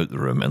couldn't get it out of the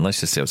room, and let's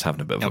just say I was having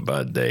a bit of a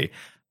bad day,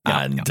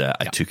 I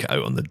took it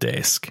out on the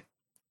desk.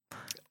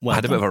 I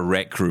had a bit of a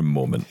rec room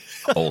moment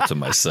all to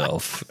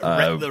myself.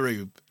 Wreck the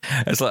room.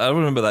 It's like, I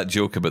remember that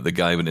joke about the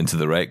guy went into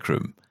the rec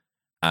room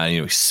and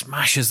he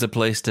smashes the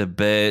place to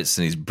bits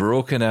and he's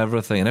broken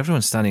everything, and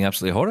everyone's standing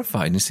absolutely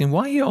horrified and he's saying,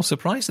 "Why are you all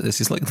surprised at this?"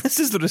 He's like, "This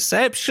is the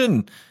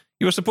reception.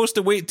 You were supposed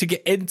to wait to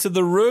get into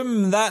the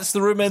room. That's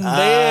the room in there."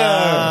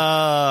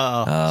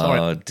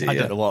 Sorry, dear. I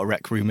don't know what a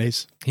rec room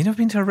is. You never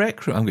been to a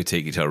rec room? I'm going to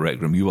take you to a rec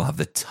room. You will have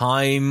the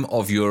time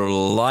of your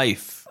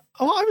life.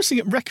 Oh, I was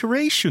thinking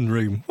recreation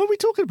room. What are we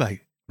talking about?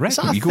 Rec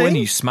Room. You go in and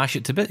you smash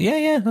it to bits.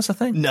 Yeah, that's a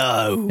thing.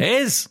 No. It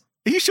is.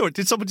 Are you sure?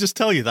 Did someone just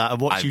tell you that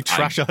and watch you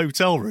trash a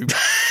hotel room?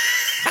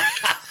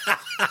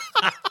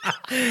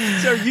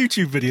 Is there a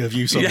YouTube video of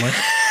you somewhere?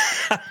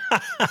 Yeah.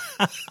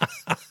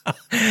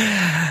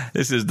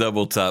 This is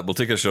Double Tap. We'll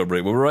take a short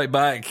break. We'll be right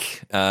back.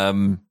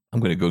 I'm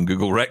going to go and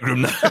Google Rec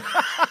Room now.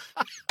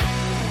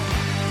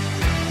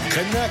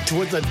 Connect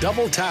with the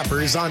Double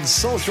Tappers on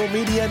social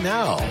media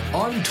now.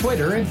 On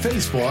Twitter and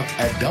Facebook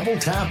at Double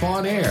Tap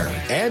On Air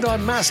and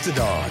on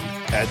Mastodon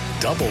at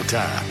Double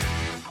Tap.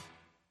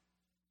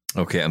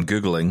 Okay, I'm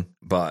Googling,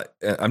 but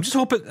I'm just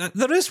hoping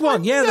there is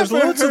one. Yeah, there's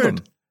loads of them.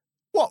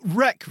 What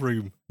Rec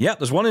Room? Yeah,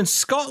 there's one in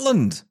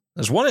Scotland.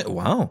 There's one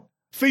wow.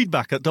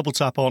 Feedback at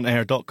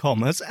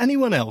doubletaponair.com. Has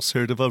anyone else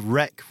heard of a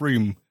Rec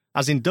Room?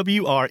 As in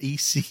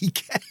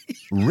W-R-E-C-K.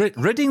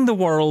 Ridding the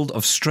world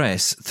of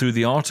stress through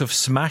the art of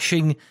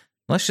smashing,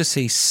 let's just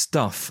say,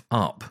 stuff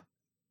up.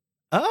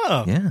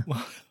 Oh. Yeah.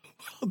 Well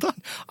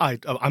done.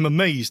 I'm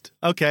amazed.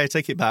 Okay, I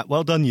take it back.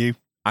 Well done, you.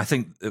 I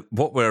think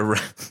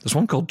there's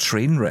one called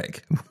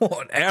Trainwreck. What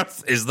on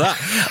earth is that?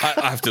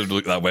 I have to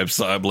look that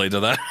website up later.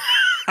 That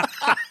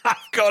I've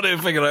got to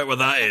figure out what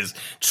that is.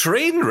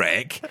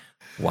 Trainwreck.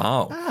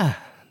 Wow.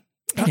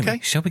 Anyway, Okay.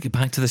 shall we get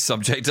back to the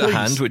subject at Please.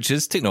 hand, which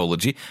is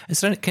technology?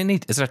 Is there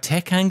a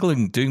tech angle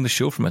in doing the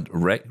show from a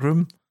Rec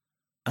Room?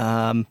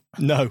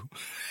 No.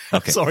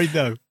 Okay. Sorry,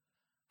 no.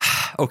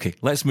 Okay,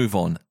 let's move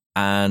on.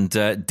 And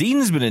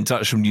Dean's been in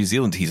touch from New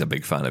Zealand. He's a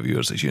big fan of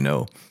yours, as you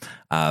know.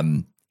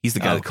 He's the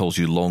guy that calls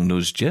you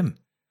Long-Nosed Jim.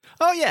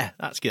 Oh, yeah,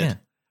 that's good.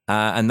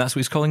 Yeah. And that's what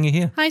he's calling you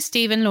here. Hi,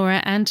 Stephen,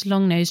 Laura, and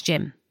Long-Nosed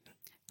Jim.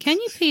 Can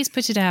you please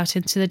put it out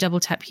into the Double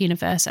Tap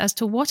universe as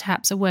to what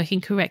apps are working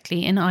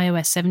correctly in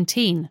iOS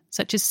 17,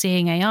 such as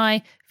Seeing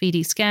AI,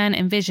 VD Scan,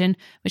 and Vision,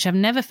 which I've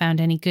never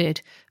found any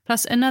good,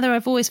 plus another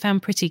I've always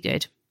found pretty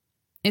good.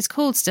 It's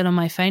called still on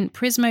my phone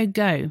Prismo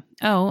Go.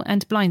 Oh,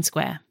 and Blind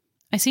Square.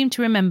 I seem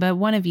to remember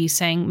one of you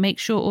saying make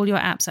sure all your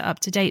apps are up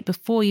to date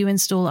before you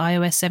install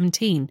iOS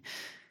 17.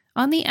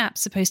 Aren't the apps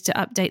supposed to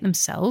update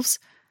themselves?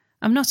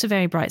 I'm not a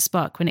very bright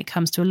spark when it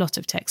comes to a lot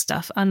of tech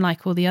stuff,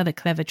 unlike all the other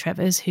clever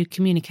Trevors who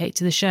communicate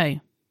to the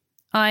show.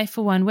 I,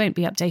 for one, won't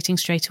be updating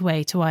straight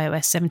away to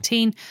iOS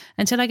 17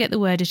 until I get the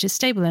word it is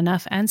stable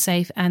enough and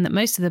safe and that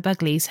most of the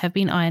buglies have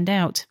been ironed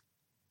out.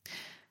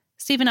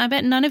 Stephen, I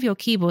bet none of your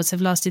keyboards have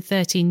lasted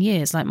 13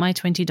 years like my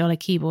 $20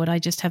 keyboard I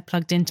just have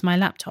plugged into my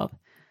laptop.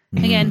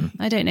 Again,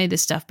 I don't know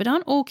this stuff, but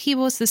aren't all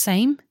keyboards the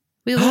same?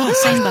 We all have the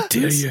same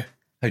buttons.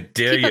 How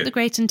dare Keep up the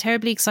great and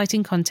terribly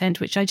exciting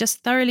content, which I just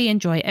thoroughly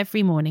enjoy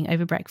every morning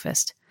over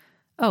breakfast.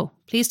 Oh,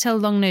 please tell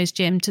Long-Nosed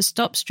Jim to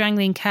stop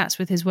strangling cats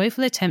with his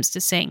woeful attempts to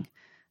sing.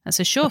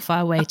 That's a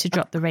surefire way to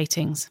drop the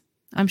ratings.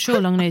 I'm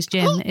sure Long-Nosed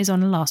Jim is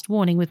on a last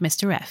warning with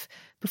Mr. F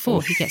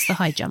before he gets the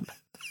high jump.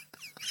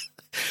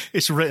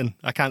 It's written.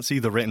 I can't see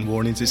the written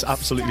warnings. It's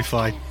absolutely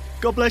fine.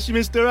 God bless you,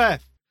 Mr.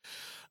 F.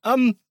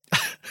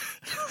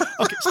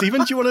 Okay,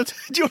 Stephen, do you want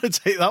to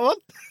take that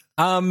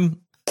one?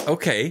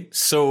 Okay,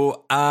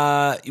 so,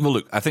 well,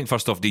 look, I think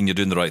first off, Dean, you're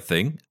doing the right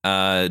thing.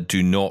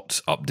 Do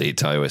not update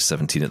to iOS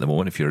 17 at the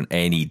moment if you're in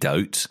any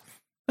doubt.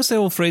 That's the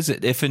old phrase,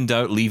 if in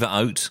doubt, leave it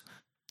out.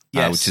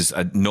 Yes. Which is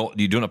not,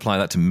 you don't apply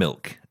that to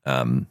milk.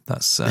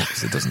 That's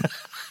because it doesn't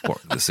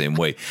work the same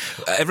way.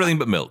 Everything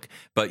but milk.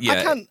 But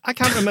yeah. I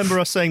can't remember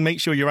us saying make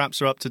sure your apps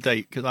are up to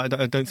date because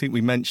I don't think we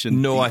mentioned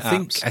No, the I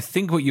apps.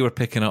 think what you were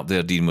picking up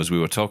there, Dean, was we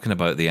were talking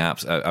about the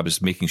apps. I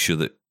was making sure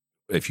that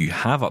if you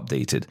have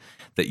updated,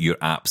 that your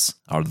apps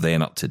are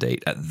then up to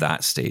date at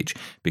that stage,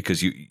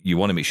 because you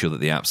want to make sure that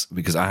the apps,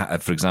 because I,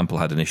 for example,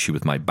 had an issue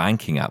with my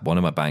banking app. One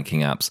of my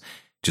banking apps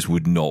just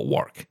would not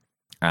work.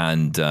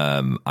 And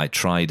I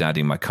tried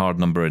adding my card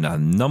number in a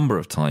number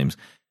of times,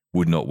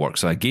 would not work.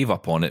 So I gave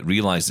up on it,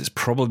 realized it's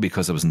probably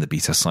because I was in the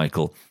beta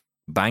cycle.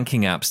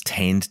 Banking apps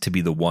tend to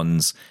be the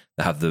ones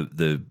that have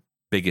the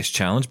biggest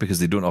challenge because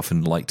they don't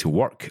often like to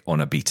work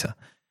on a beta.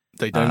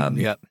 They don't,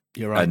 yeah.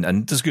 You're right.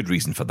 And there's good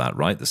reason for that,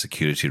 right? The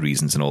security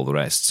reasons and all the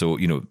rest. So,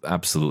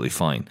 absolutely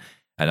fine.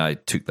 And I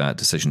took that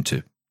decision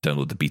to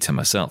download the beta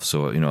myself.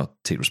 So, I'll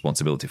take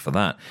responsibility for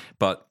that.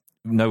 But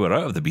now we're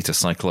out of the beta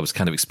cycle, I was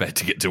kind of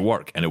expecting it to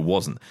work, and it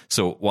wasn't.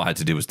 So what I had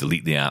to do was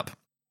delete the app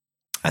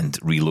and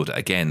reload it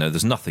again. Now,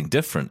 there's nothing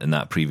different in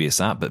that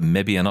previous app, but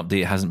maybe an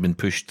update hasn't been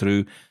pushed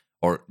through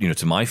or,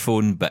 to my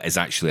phone, but is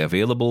actually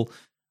available.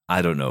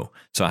 I don't know.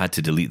 So I had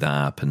to delete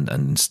that app and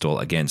install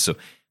it again. So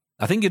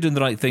I think you're doing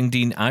the right thing,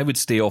 Dean. I would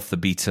stay off the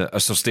beta,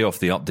 so stay off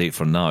the update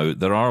for now.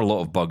 There are a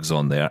lot of bugs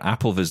on there.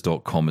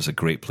 Applevis.com is a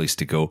great place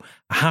to go.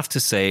 I have to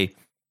say,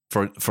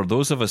 for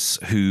those of us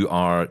who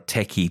are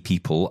techie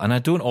people, and I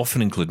don't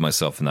often include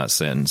myself in that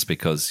sentence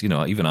because,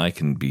 even I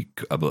can be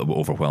a little bit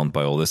overwhelmed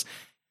by all this.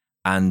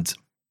 And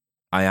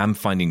I am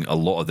finding a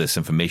lot of this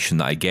information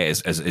that I get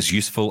is as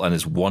useful and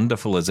as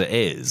wonderful as it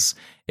is.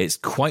 It's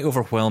quite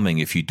overwhelming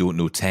if you don't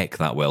know tech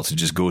that well to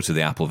just go to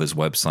the Applevis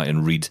website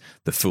and read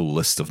the full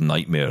list of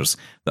nightmares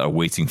that are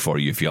waiting for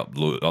you if you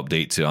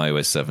update to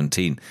iOS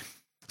 17.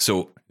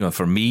 So,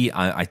 for me,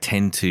 I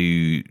tend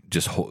to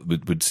just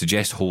would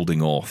suggest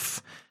holding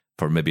off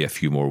for maybe a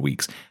few more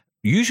weeks.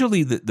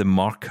 usually the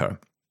marker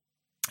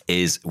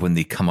is when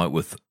they come out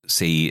with,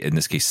 say, in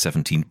this case,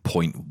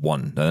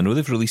 17.1. Now, I know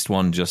they've released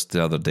one just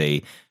the other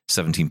day,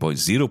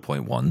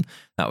 17.0.1.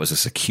 That was a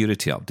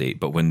security update.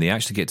 But when they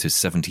actually get to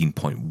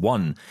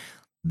 17.1,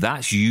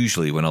 that's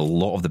usually when a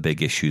lot of the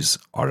big issues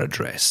are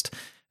addressed.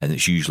 And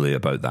it's usually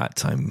about that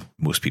time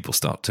most people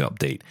start to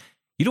update.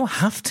 You don't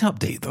have to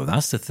update, though.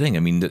 That's the thing. I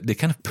mean, they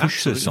kind of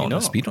push this on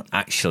us, but you don't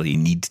actually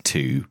need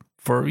to.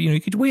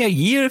 You could wait a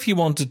year if you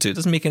wanted to. It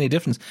doesn't make any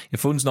difference. Your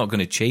phone's not going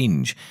to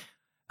change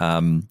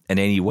in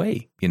any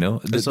way.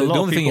 The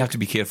only thing you have to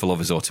be careful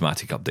of is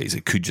automatic updates.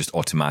 It could just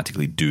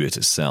automatically do it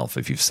itself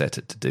if you've set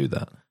it to do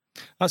that.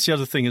 That's the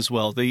other thing as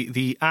well.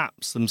 The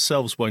apps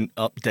themselves won't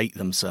update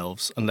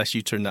themselves unless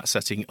you turn that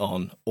setting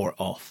on or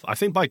off. I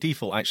think by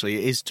default, actually,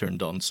 it is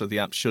turned on, so the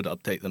apps should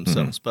update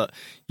themselves. But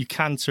you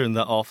can turn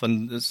that off,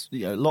 and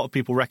a lot of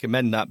people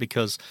recommend that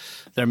because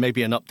there may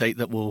be an update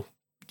that will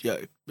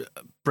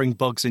bring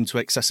bugs into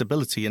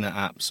accessibility in an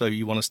app, so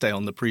you want to stay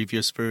on the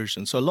previous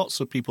version. So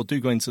lots of people do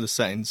go into the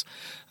settings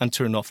and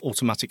turn off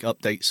automatic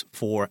updates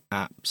for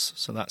apps.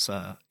 So that's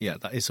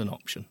that is an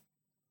option.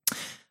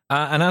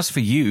 And as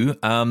for you, there's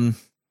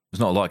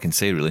not a lot I can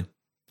say, really.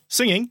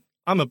 Singing.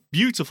 I'm a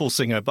beautiful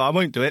singer, but I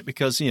won't do it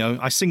because,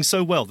 I sing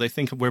so well. They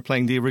think we're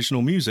playing the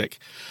original music.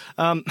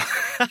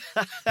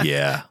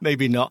 Yeah.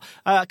 Maybe not.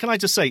 Can I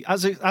just say,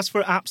 as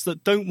for apps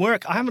that don't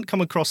work, I haven't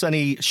come across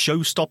any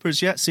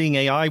showstoppers yet. Seeing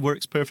AI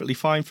works perfectly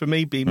fine for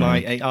me. Be My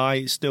AI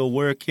is still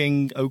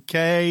working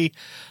okay.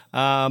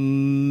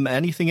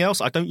 Anything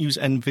else? I don't use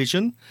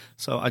Envision,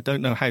 so I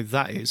don't know how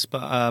that is.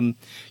 But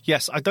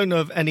yes, I don't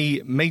know of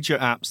any major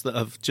apps that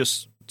have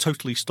just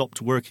totally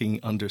stopped working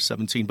under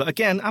 17. But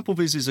again,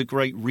 AppleVis is a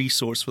great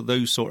resource for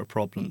those sort of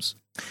problems.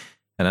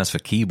 And as for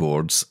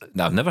keyboards,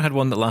 now I've never had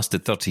one that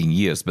lasted 13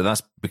 years, but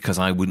that's because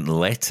I wouldn't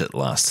let it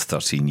last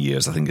 13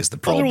 years, I think is the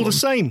problem. They're all the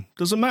same.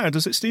 Doesn't matter,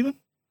 does it, Stephen?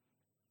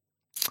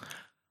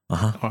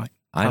 Uh-huh. All right.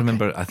 I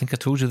remember, I think I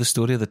told you the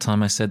story of the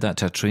time I said that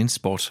to a train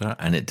spotter,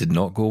 and it did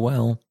not go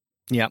well.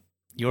 Yeah.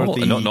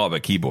 Not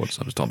about keyboards.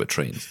 I was talking about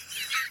trains.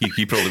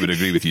 He probably would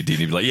agree with you, Dean.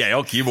 He'd be like, yeah,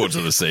 all keyboards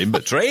are the same,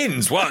 but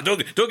trains, what?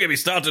 Don't get me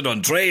started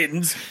on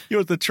trains.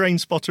 You're the train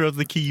spotter of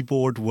the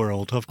keyboard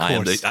world, of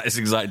course. That's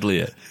exactly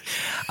it.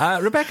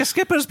 Rebecca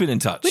Skipper's been in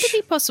touch. Would it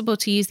be possible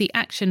to use the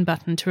action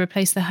button to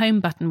replace the home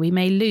button we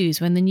may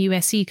lose when the new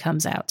SE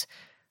comes out?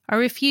 I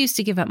refuse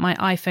to give up my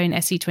iPhone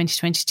SE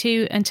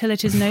 2022 until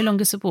it is no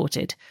longer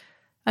supported.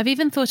 I've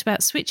even thought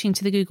about switching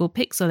to the Google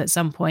Pixel at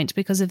some point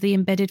because of the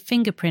embedded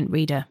fingerprint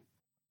reader.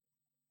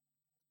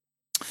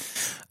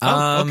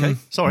 Okay.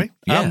 Sorry.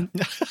 Yeah.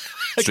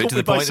 Straight to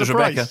the point, there's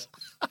Rebecca.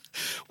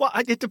 Well,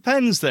 it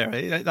depends there.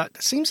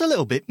 That seems a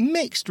little bit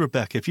mixed,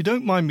 Rebecca, if you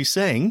don't mind me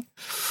saying.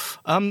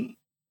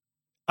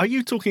 Are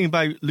you talking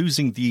about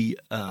losing the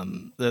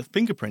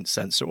fingerprint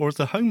sensor or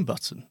the home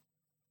button?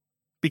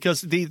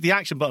 Because the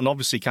action button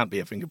obviously can't be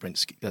a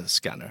fingerprint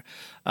scanner.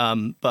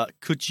 But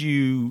could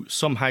you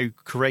somehow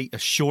create a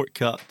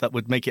shortcut that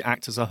would make it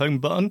act as a home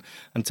button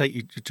and take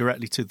you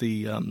directly to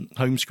the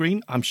home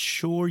screen? I'm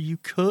sure you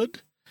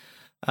could.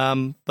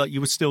 But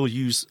you would still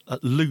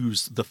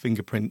lose the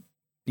fingerprint,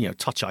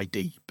 Touch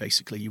ID,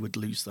 basically. You would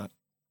lose that.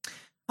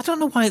 I don't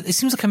know why. It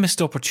seems like a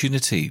missed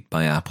opportunity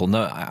by Apple.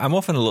 Now, I'm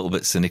often a little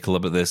bit cynical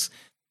about this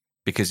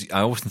because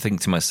I often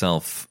think to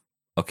myself,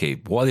 okay,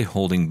 what are they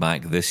holding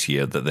back this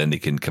year that then they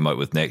can come out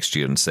with next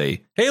year and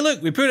say, hey,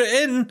 look, we put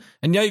it in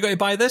and now you got to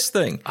buy this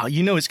thing?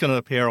 It's going to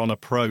appear on a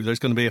Pro. There's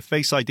going to be a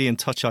Face ID and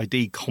Touch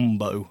ID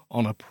combo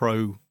on a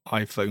Pro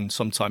iPhone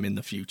sometime in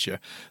the future.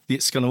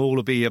 It's going to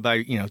all be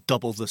about,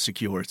 double the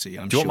security,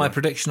 I'm sure. Do you want my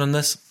prediction on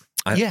this?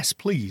 Yes,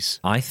 please.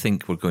 I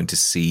think we're going to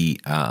see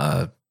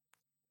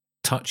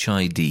Touch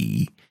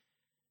ID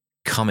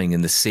coming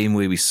in the same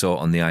way we saw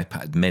on the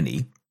iPad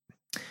Mini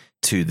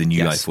to the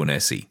new iPhone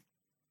SE.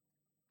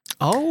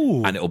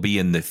 Oh. And it'll be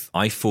in the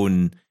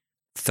iPhone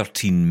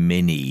 13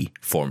 mini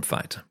form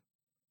factor.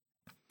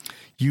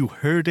 You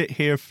heard it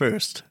here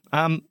first.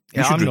 I'm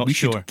not we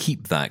sure. Should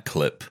keep that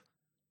clip.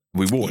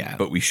 We won't,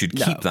 but we should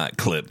keep that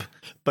clip.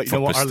 But you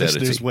know what? Posterity. Our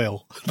listeners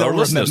will. Our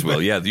listeners will,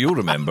 yeah. You'll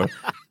remember.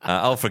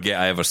 I'll forget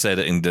I ever said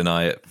it and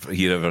deny it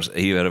here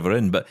ever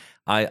in. But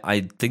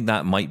I think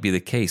that might be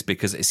the case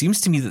because it seems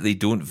to me that they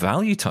don't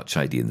value Touch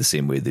ID in the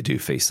same way they do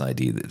Face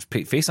ID.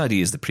 Face ID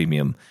is the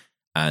premium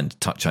and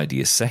Touch ID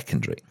is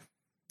secondary.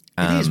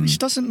 It is, which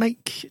doesn't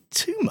make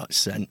too much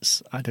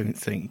sense, I don't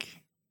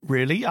think.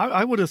 Really?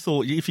 I would have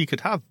thought if you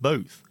could have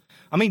both.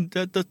 I mean,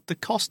 the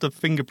cost of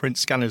fingerprint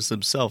scanners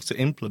themselves to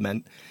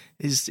implement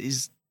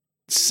is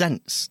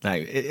cents now.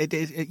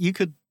 You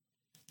could,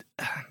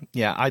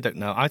 I don't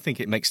know. I think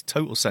it makes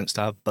total sense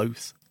to have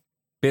both.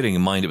 Bearing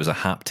in mind it was a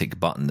haptic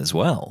button as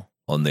well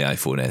on the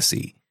iPhone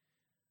SE,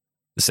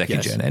 the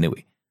second gen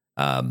anyway.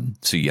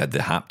 So you had the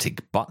haptic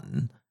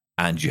button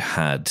and you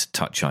had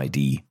Touch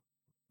ID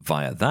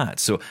via that.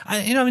 So,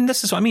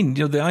 this is what I mean.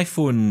 The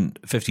iPhone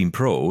 15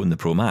 Pro and the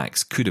Pro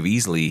Max could have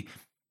easily,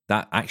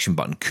 that action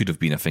button could have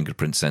been a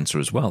fingerprint sensor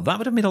as well. That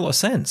would have made a lot of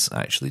sense,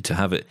 actually, to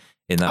have it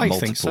in that multiple,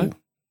 think so.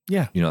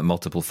 Yeah. That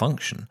multiple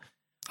function.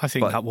 I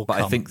think that will come.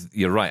 But I think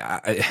you're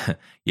right.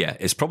 Yeah,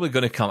 it's probably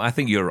going to come. I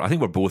think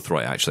we're both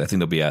right, actually. I think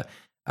there'll be a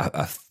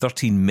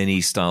 13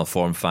 mini style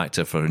form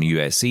factor for an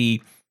USE.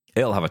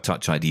 It'll have a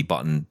Touch ID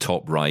button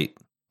top right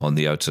on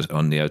the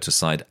outer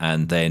side,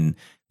 and then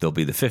there'll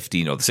be the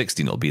 15 or the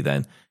 16 will be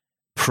then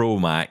Pro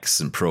Max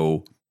and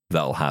Pro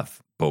that'll have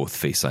both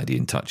Face ID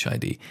and Touch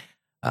ID.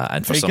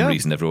 And for some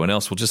reason, everyone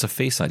else will just have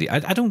Face ID.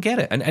 I don't get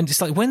it. And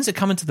it's like, when's it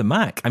coming to the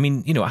Mac? I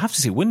mean, I have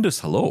to say, Windows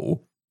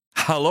Hello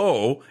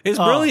is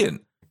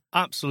brilliant.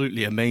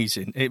 Absolutely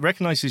amazing. It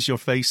recognizes your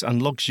face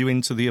and logs you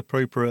into the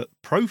appropriate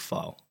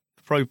profile,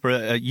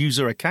 appropriate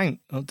user account,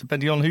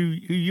 depending on who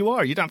you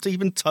are. You don't have to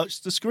even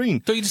touch the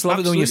screen. Don't you just love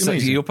it when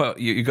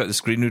you got the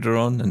screen reader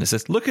on and it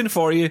says, looking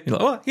for you. You're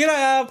like, oh, here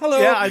I am. Hello.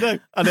 Yeah, I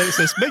know. It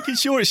says, making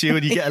sure it's you,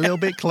 and you get a little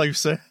bit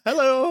closer.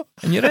 Hello.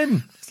 And you're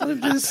in.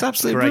 It's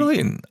absolutely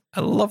brilliant.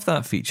 I love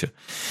that feature.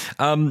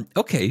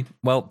 Okay.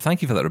 Well,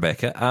 thank you for that,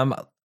 Rebecca.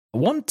 I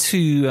want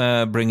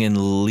to bring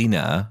in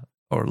Lena.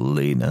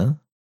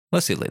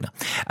 Let's say Lena.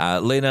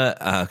 Lena,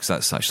 because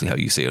that's actually how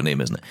you say her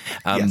name, isn't it?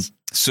 Yes.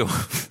 So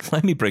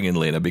let me bring in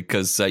Lena,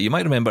 because you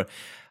might remember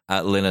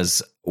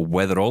Lena's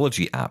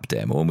Weatherology app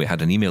demo, and we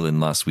had an email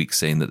in last week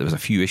saying that there was a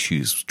few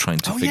issues trying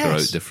to figure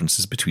out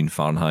differences between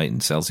Fahrenheit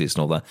and Celsius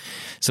and all that.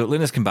 So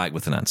Lena's come back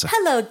with an answer.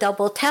 Hello,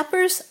 Double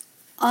Tappers.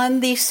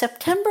 On the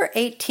September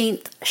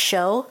 18th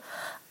show,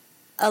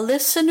 a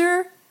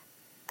listener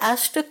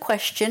asked a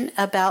question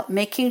about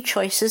making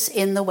choices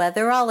in the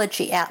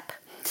Weatherology app.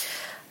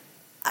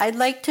 I'd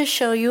like to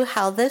show you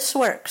how this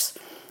works.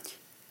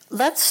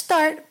 Let's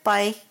start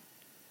by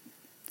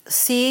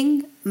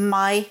seeing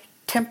my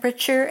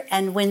temperature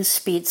and wind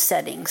speed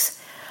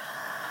settings.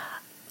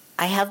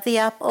 I have the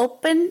app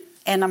open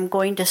and I'm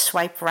going to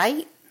swipe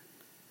right.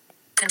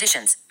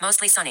 Conditions,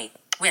 mostly sunny.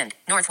 Wind,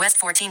 northwest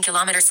 14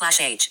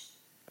 km/h.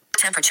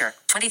 Temperature,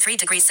 23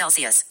 degrees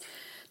Celsius.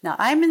 Now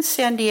I'm in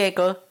San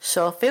Diego,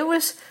 so if it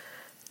was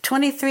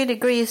 23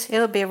 degrees, it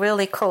would be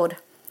really cold.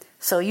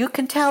 So you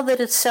can tell that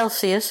it's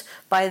Celsius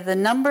by the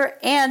number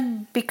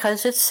and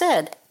because it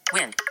said.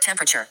 Wind,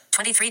 temperature,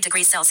 23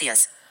 degrees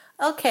Celsius.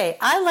 Okay,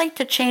 I like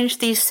to change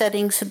these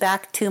settings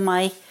back to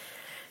my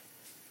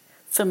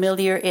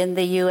familiar in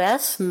the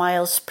US,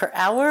 miles per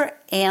hour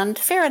and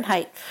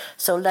Fahrenheit.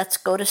 So let's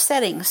go to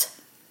settings.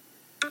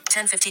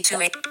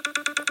 10:52.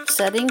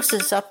 Settings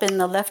is up in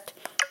the left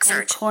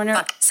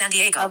corner San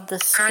Diego. of the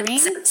screen.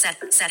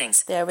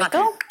 Settings. There we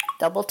go.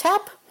 Double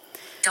tap.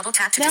 Double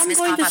tap to now I'm dismiss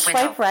going to pop-up swipe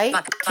window. right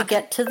Button. to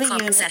get to the Close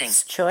units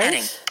settings. choice.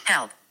 Heading.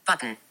 Help.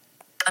 Button.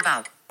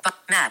 About.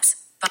 Maps.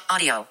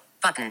 Audio.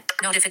 Button.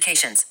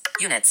 Notifications.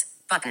 Units.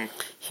 Button.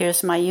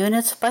 Here's my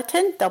units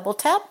button. Double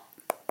tap.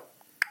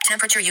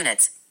 Temperature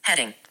units.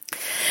 Heading.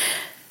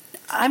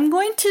 I'm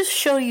going to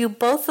show you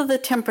both of the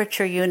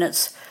temperature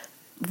units.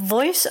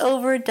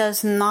 VoiceOver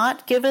does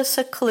not give us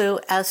a clue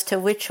as to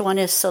which one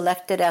is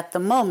selected at the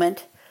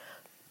moment.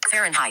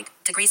 Fahrenheit.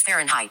 Degrees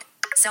Fahrenheit.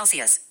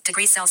 Celsius.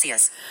 Degrees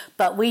Celsius.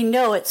 But we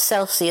know it's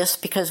Celsius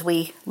because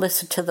we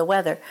listen to the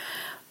weather.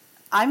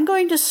 I'm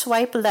going to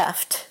swipe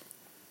left.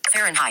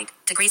 Fahrenheit.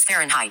 Degrees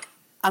Fahrenheit.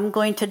 I'm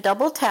going to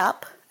double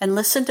tap and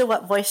listen to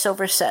what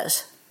VoiceOver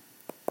says.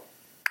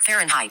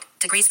 Fahrenheit.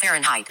 Degrees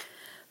Fahrenheit.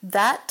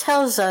 That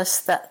tells us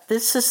that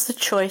this is the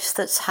choice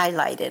that's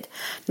highlighted.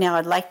 Now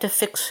I'd like to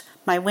fix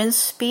my wind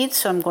speed,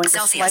 so I'm going to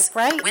swipe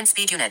right. Wind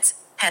speed units.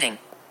 Heading.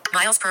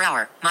 Miles per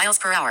hour. Miles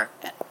per hour.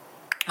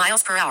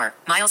 Miles per hour.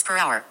 Miles per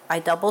hour. I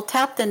double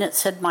tapped and it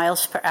said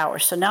miles per hour.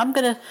 So now I'm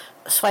going to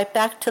swipe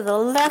back to the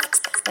left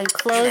and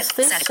close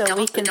this so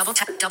we can double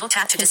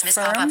tap to dismiss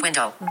pop-up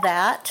window.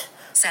 That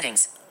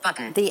settings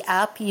button. The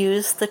app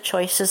used the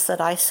choices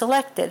that I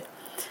selected.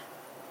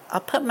 I'll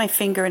put my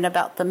finger in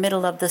about the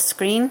middle of the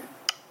screen.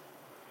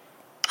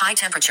 High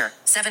temperature,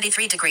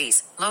 73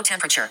 degrees. Low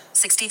temperature,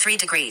 63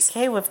 degrees.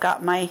 Okay, we've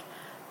got my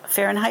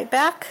Fahrenheit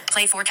back.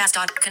 Play forecast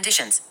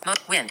conditions.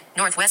 Wind,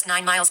 northwest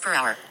 9 miles per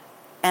hour.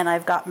 And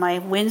I've got my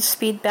wind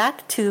speed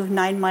back to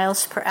 9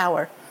 miles per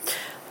hour.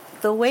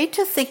 The way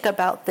to think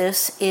about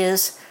this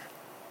is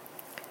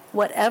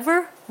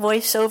whatever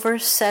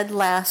VoiceOver said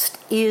last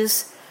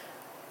is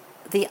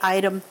the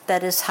item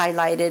that is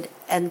highlighted,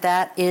 and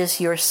that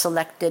is your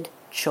selected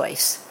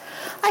choice.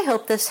 I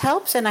hope this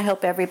helps, and I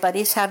hope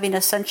everybody's having a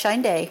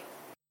sunshine day.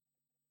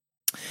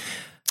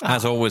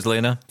 As always,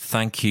 Lena,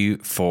 thank you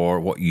for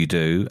what you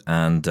do,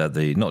 and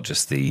not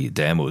just the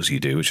demos you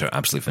do, which are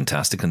absolutely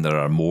fantastic, and there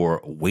are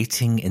more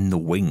waiting in the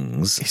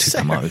wings to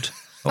come out.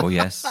 Oh,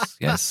 yes,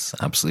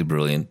 absolutely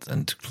brilliant,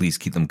 and please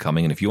keep them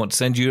coming. And if you want to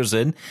send yours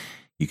in,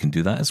 you can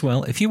do that as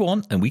well if you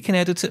want, and we can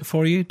edit it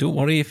for you. Don't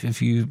worry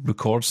if you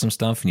record some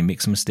stuff and you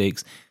make some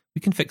mistakes,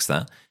 we can fix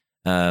that.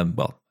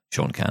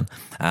 Sean can.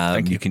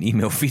 You can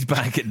email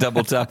feedback at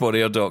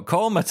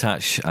doubletaponair.com,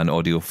 attach an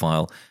audio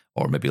file,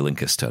 or maybe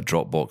link us to a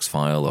Dropbox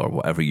file or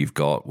whatever you've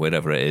got,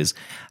 wherever it is.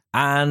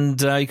 And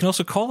you can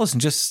also call us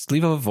and just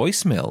leave a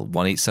voicemail,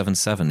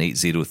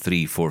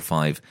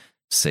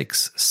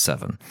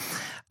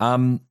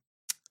 1-877-803-4567.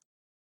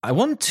 I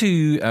want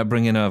to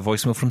bring in a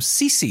voicemail from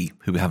Cece,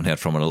 who we haven't heard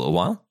from in a little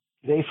while.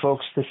 Hey,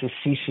 folks, this is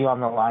CC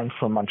on the line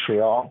from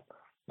Montreal.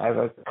 I have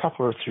a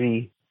couple or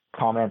three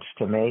comments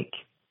to make.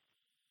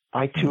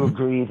 I, too,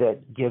 agree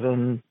that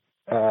given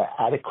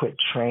adequate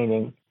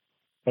training,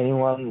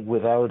 anyone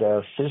without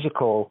a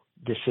physical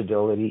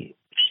disability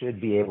should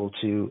be able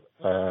to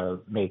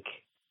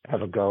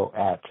have a go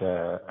at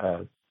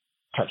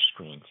touch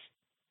screens.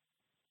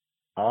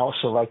 I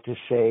also like to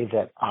say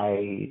that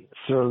I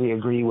thoroughly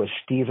agree with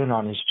Stephen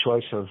on his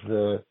choice of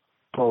the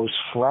Bose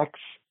Flex.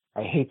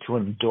 I hate to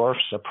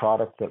endorse a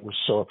product that was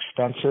so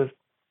expensive,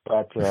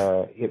 but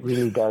it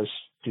really does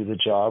do the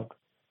job.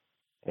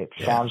 It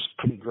sounds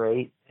pretty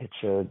great.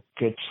 It's a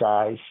good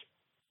size.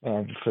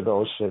 And for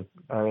those that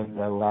are in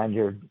the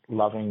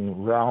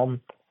lanyard-loving realm,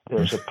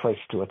 there's a place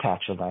to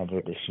attach a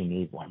lanyard if you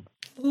need one.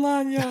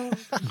 Lanyard.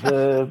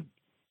 The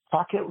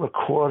pocket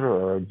recorder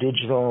or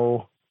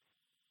digital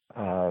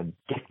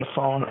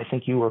dictaphone, I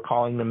think you were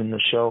calling them in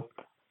the show,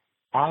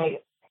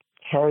 I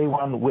carry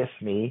one with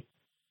me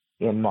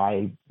in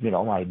my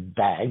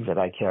bag that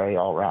I carry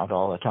all around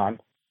all the time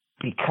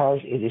because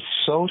it is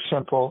so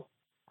simple.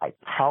 I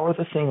power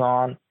the thing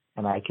on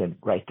and I can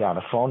write down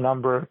a phone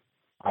number.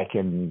 I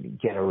can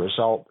get a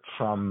result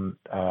from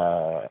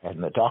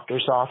in the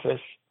doctor's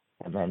office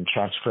and then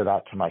transfer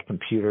that to my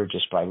computer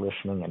just by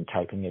listening and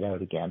typing it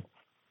out again.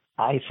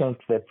 I think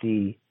that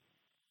the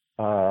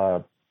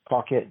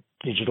pocket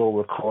digital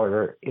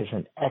recorder is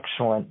an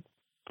excellent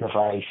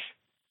device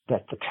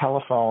that the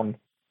telephone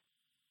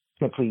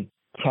simply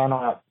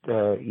cannot,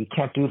 you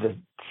can't do the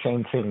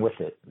same thing with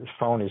it. The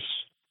phone is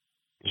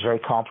very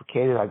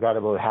complicated. I've got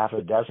about half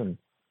a dozen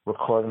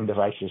recording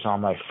devices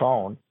on my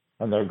phone,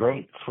 and they're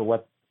great for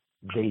what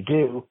they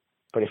do.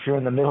 But if you're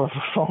in the middle of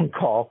a phone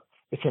call,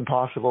 it's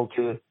impossible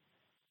to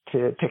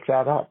pick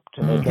that up,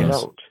 to make a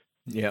note.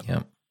 Yeah.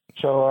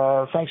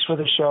 So thanks for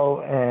the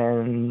show,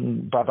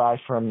 and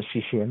bye-bye from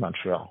CC in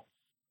Montreal.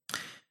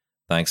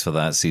 Thanks for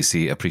that,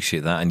 CC.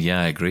 Appreciate that. And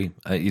yeah, I agree.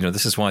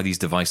 This is why these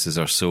devices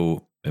are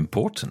so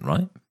important,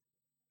 right?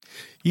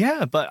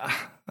 Yeah, but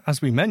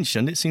as we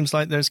mentioned, it seems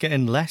like there's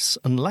getting less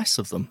and less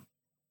of them.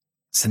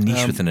 It's a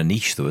niche within a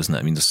niche, though, isn't it?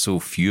 I mean, there's so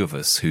few of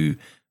us who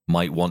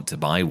might want to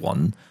buy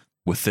one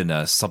within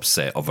a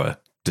subset of a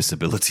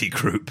disability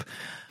group.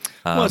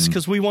 Well, it's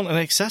because we want an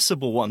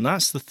accessible one.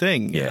 That's the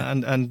thing. Yeah.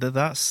 And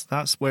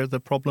that's where the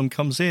problem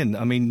comes in.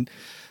 I mean,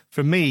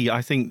 for me,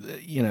 I think,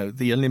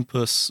 the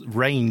Olympus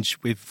range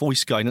with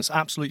voice guidance,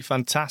 absolutely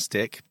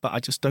fantastic, but I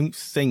just don't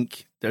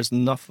think there's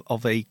enough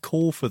of a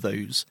call for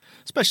those,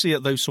 especially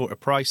at those sort of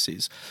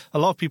prices. A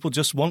lot of people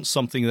just want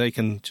something they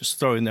can just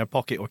throw in their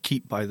pocket or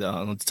keep on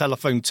the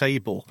telephone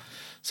table.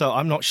 So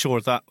I'm not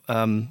sure that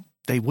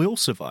they will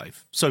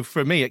survive. So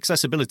for me,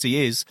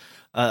 accessibility is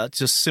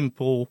just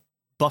simple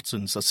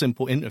buttons, a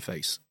simple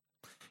interface.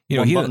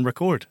 One button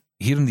record.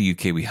 Here in the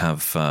UK, we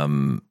have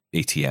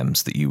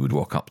ATMs that you would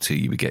walk up to,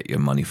 you would get your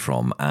money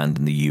from. And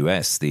in the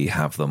US, they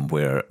have them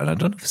where, and I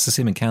don't know if it's the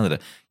same in Canada,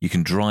 you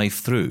can drive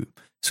through.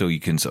 So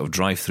you can sort of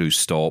drive through,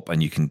 stop,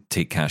 and you can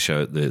take cash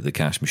out the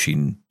cash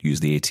machine,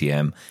 use the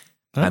ATM.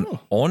 Oh. And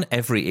on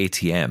every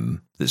ATM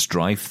that's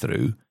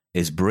drive-through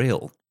is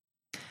Braille.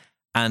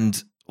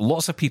 And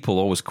lots of people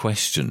always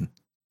question,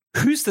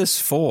 who's this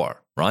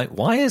for, right?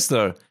 Why is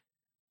there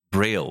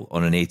Braille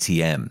on an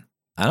ATM?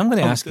 And I'm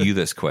going to ask you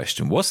this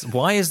question.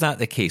 Why is that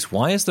the case?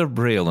 Why is there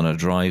Braille on a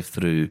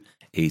drive-through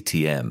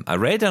ATM? I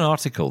read an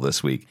article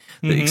this week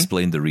that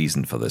explained the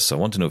reason for this, so I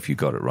want to know if you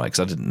got it right,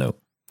 because I didn't know.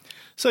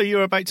 So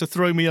you're about to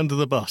throw me under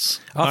the bus.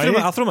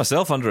 I'll throw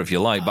myself under if you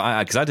like, but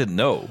because I didn't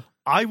know.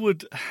 I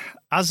would,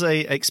 as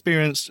a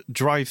experienced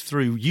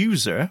drive-through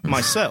user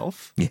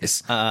myself,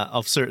 yes,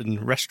 of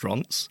certain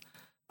restaurants,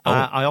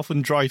 I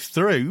often drive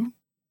through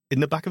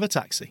in the back of a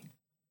taxi.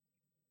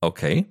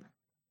 Okay,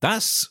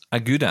 that's a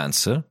good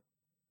answer,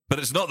 but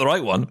it's not the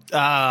right one. Go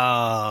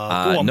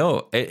on.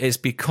 No, it's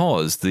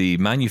because the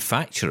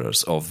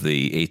manufacturers of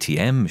the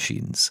ATM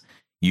machines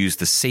use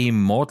the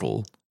same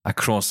model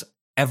across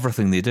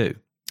everything they do.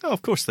 Oh,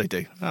 of course they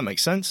do. That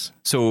makes sense.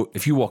 So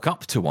if you walk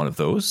up to one of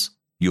those,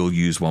 you'll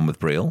use one with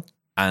Braille,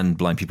 and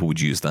blind people would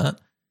use that.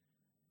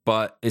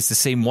 But it's the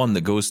same one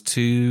that goes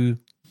to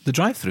the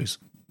drive-thrus.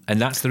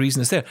 And that's the reason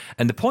it's there.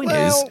 And the point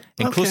is,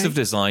 inclusive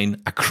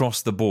design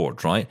across the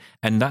board, right?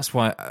 And that's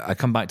why I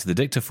come back to the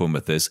dictaphone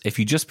with this. If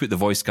you just put the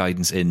voice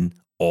guidance in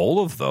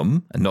all of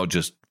them, and not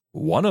just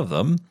one of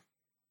them,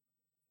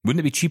 wouldn't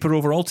it be cheaper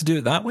overall to do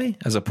it that way,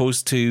 as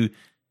opposed to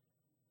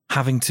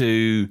having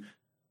to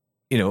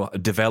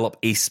develop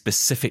a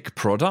specific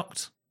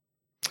product?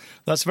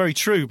 That's very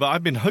true, but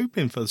I've been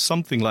hoping for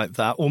something like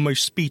that,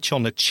 almost speech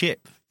on a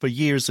chip, for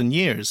years and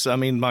years. I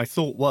mean, my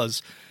thought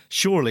was,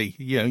 surely,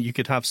 you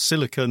could have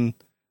silicon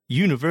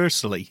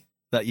universally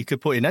that you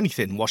could put in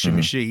anything, washing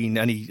machine,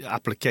 any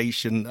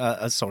application,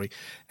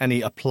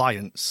 any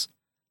appliance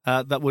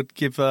that would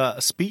give a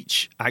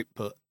speech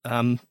output.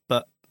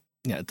 But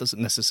it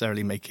doesn't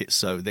necessarily make it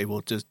so. They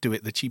will just do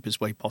it the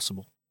cheapest way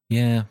possible.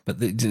 Yeah, but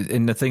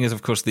the thing is,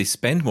 of course, they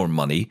spend more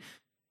money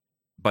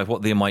by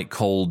what they might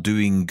call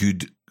doing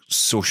good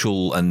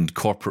social and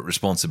corporate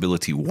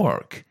responsibility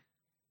work.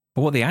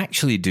 But what they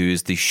actually do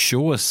is they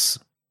show us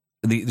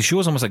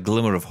almost a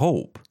glimmer of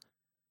hope.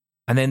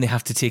 And then they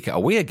have to take it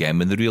away again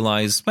when they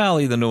realise, well,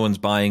 either no one's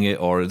buying it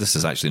or this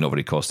is actually not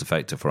very cost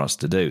effective for us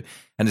to do.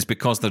 And it's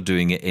because they're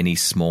doing it in a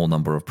small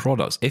number of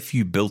products. If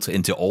you built it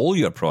into all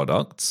your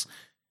products,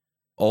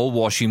 all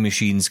washing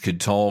machines could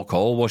talk,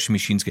 all washing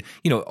machines could,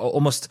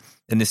 almost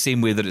in the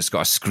same way that it's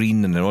got a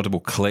screen and an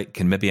audible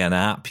click and maybe an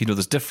app,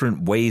 there's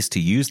different ways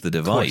to use the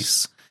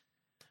device.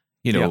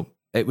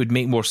 It would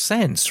make more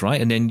sense,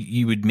 right? And then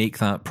you would make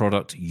that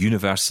product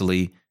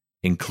universally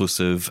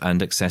inclusive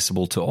and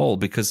accessible to all,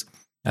 because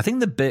I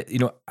think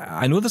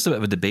I know there's a bit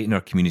of a debate in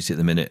our community at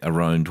the minute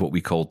around what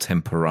we call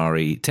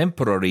temporary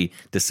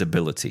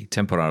disability,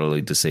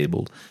 temporarily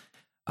disabled.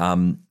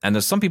 And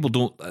there's some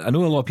people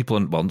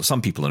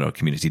some people in our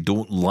community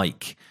don't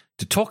like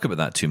to talk about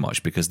that too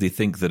much because they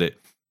think that it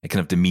kind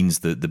of demeans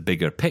the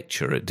bigger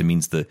picture. It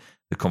demeans the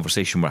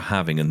conversation we're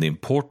having and the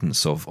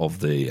importance of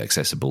the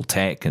accessible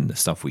tech and the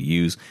stuff we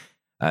use.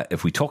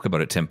 If we talk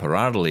about it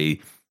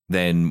temporarily,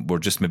 then we're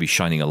just maybe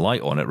shining a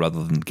light on it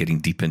rather than getting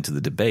deep into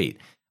the debate.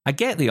 I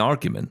get the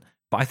argument,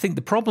 but I think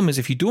the problem is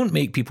if you don't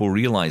make people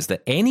realize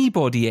that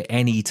anybody at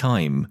any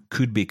time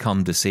could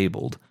become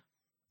disabled,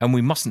 and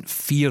we mustn't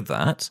fear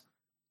that,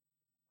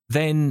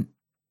 then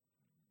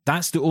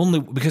that's the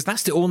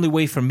only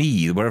way for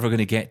me we're ever going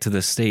to get to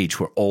this stage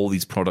where all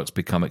these products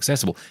become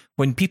accessible.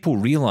 When people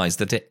realize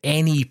that at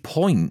any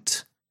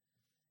point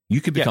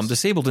you could become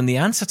disabled, and the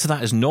answer to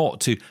that is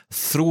not to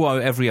throw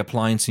out every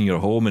appliance in your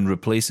home and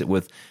replace it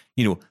with,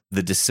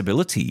 the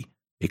disability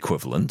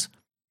equivalent.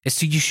 It's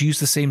to just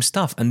use the same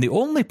stuff. And the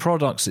only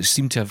products that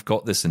seem to have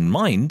got this in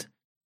mind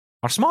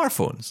are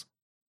smartphones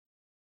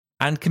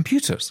and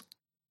computers.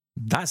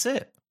 That's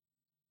it.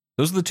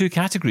 Those are the two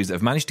categories that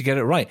have managed to get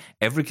it right.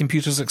 Every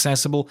computer is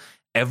accessible.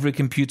 Every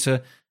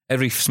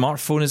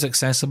smartphone is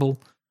accessible.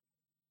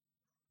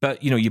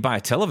 But, you buy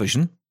a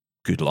television,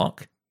 good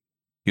luck.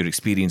 Your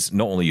experience,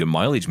 not only your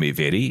mileage may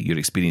vary, your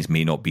experience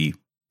may not be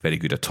very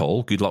good at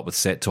all. Good luck with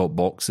set-top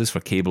boxes for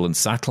cable and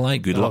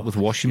satellite. Good luck with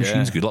washing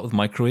machines. Good luck with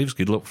microwaves.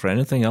 Good luck for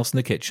anything else in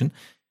the kitchen.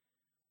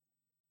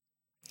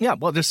 Yeah,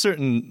 well, there's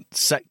certain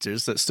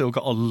sectors that still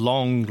got a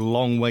long,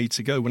 long way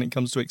to go when it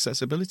comes to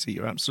accessibility.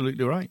 You're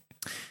absolutely right.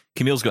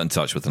 Camille's got in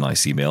touch with a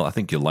nice email. I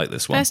think you'll like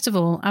this one. First of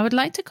all, I would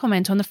like to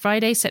comment on the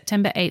Friday,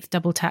 September 8th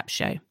Double Tap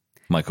show.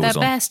 Michael was on.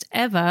 The best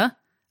ever.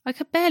 I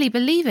could barely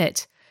believe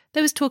it.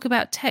 There was talk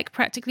about tech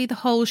practically the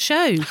whole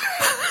show.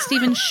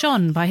 Stephen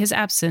shone by his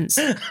absence.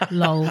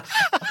 Lol.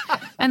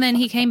 And then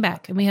he came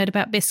back and we heard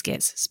about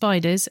biscuits,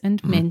 spiders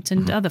and mint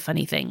and other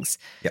funny things.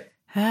 Yep.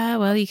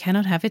 Well, you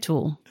cannot have it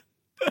all.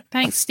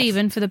 Thanks,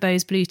 Stephen, for the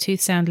Bose Bluetooth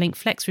SoundLink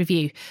Flex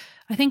review.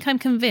 I think I'm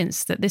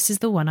convinced that this is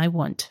the one I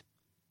want.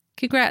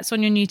 Congrats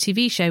on your new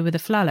TV show with the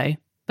Flalo.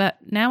 But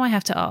now I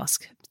have to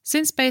ask.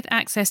 Since both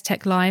Access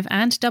Tech Live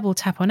and Double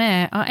Tap on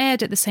Air are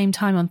aired at the same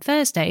time on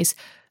Thursdays,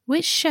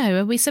 which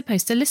show are we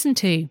supposed to listen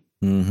to?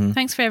 Mm-hmm.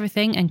 Thanks for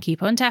everything and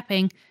keep on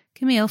tapping.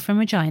 Camille from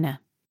Regina.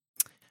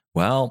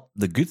 Well,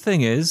 the good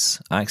thing is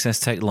Access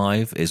Tech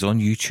Live is on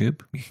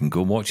YouTube. You can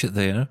go watch it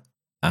there.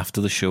 After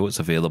the show, it's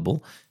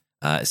available.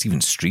 It's even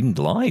streamed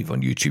live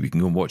on YouTube. You can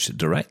go and watch it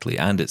directly,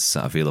 and it's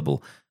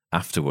available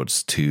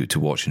afterwards to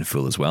watch in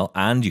full as well.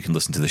 And you can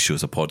listen to the show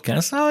as a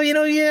podcast. Oh,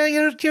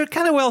 you're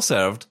kind of well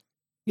served.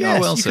 You're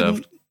well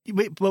served.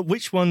 But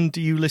which one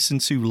do you listen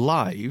to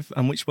live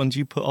and which one do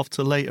you put off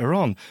to later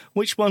on?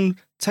 Which one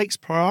takes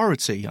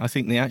priority? I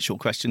think the actual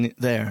question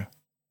there.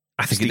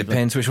 I think Stephen. It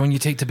depends which one you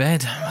take to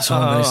bed. That's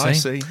all I'm going to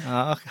say.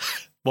 I see.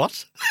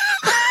 What?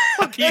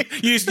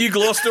 you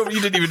glossed over.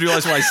 You didn't even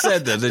realise what I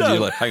said then, did you?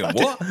 Like, hang on,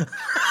 what?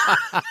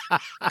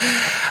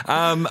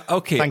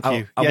 Okay. Thank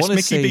you. Yes,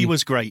 Mickey B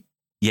was great.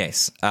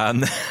 Yes. I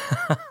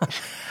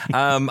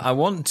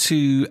want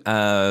to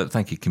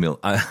thank you, Camille.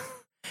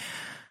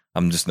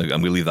 I'm going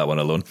to leave that one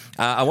alone.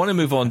 I want to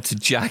move on to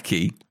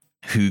Jackie,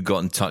 who got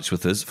in touch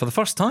with us for the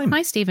first time.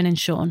 Hi, Stephen and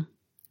Sean.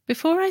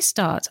 Before I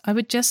start, I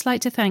would just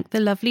like to thank the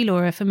lovely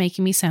Laura for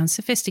making me sound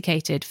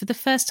sophisticated for the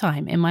first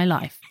time in my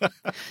life.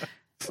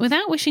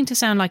 Without wishing to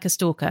sound like a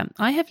stalker,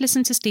 I have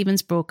listened to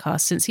Stephen's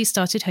broadcast since he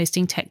started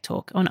hosting Tech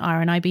Talk on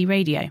RNIB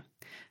Radio.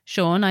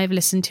 Sean, I have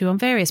listened to on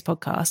various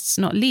podcasts,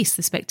 not least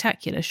the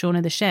spectacular Shaun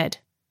of the Shed.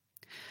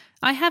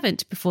 I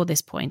haven't, before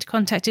this point,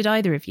 contacted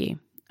either of you.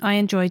 I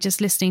enjoy just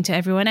listening to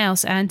everyone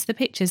else and the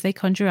pictures they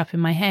conjure up in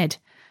my head.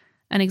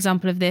 An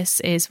example of this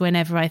is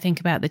whenever I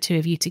think about the two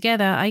of you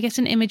together, I get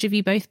an image of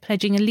you both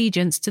pledging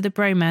allegiance to the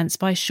bromance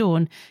by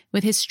Sean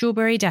with his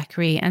strawberry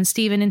daiquiri and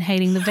Stephen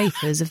inhaling the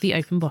vapours of the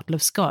open bottle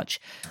of scotch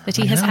that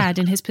he has had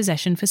in his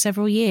possession for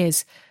several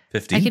years.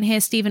 15. I can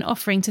hear Stephen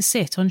offering to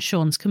sit on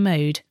Sean's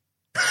commode.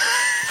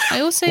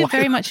 I also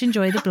very much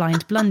enjoy the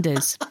blind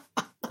blunders.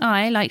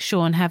 I, like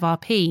Sean, have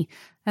RP.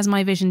 As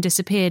my vision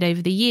disappeared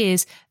over the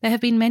years, there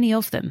have been many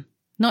of them,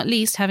 not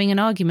least having an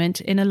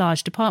argument in a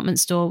large department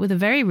store with a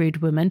very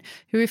rude woman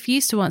who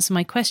refused to answer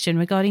my question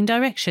regarding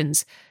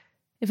directions.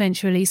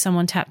 Eventually,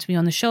 someone tapped me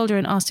on the shoulder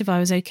and asked if I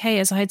was okay,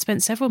 as I had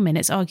spent several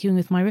minutes arguing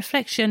with my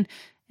reflection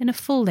in a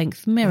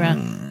full-length mirror.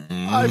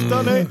 I've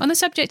done it. On the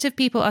subject of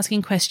people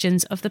asking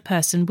questions of the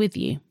person with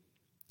you.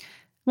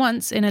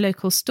 Once, in a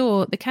local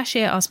store, the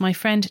cashier asked my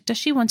friend, does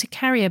she want a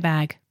carrier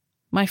bag?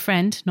 My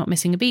friend, not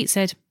missing a beat,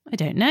 said, I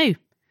don't know.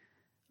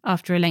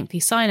 After a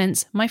lengthy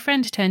silence, my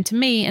friend turned to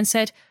me and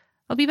said,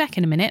 I'll be back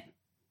in a minute.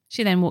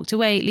 She then walked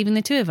away, leaving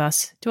the two of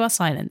us to our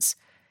silence.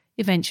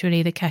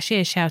 Eventually, the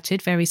cashier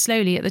shouted very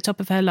slowly at the top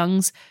of her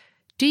lungs,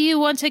 do you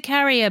want a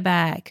carrier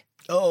bag?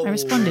 I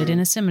responded in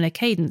a similar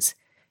cadence.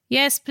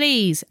 Yes,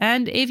 please,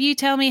 and if you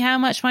tell me how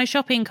much my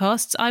shopping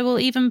costs, I will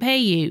even pay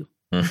you.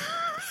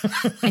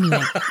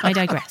 Anyway, I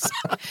digress.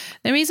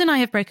 The reason I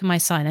have broken my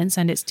silence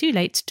and it's too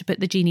late to put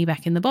the genie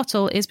back in the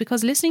bottle is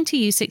because listening to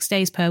you 6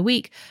 days per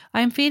week,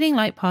 I am feeling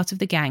like part of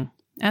the gang.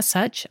 As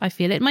such, I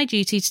feel it my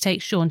duty to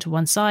take Sean to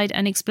one side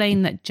and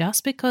explain that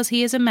just because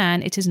he is a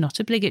man, it is not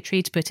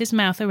obligatory to put his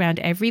mouth around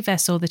every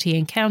vessel that he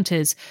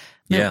encounters.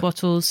 Milk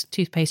bottles,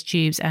 toothpaste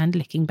tubes and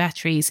licking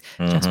batteries,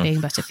 just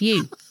being but a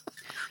few.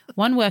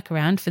 One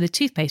workaround for the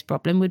toothpaste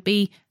problem would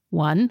be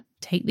 1.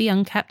 Take the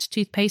uncapped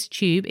toothpaste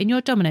tube in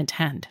your dominant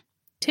hand.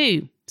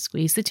 2.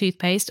 Squeeze the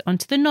toothpaste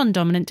onto the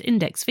non-dominant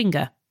index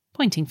finger,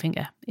 pointing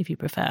finger if you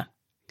prefer.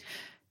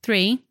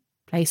 3.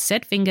 Place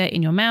said finger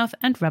in your mouth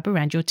and rub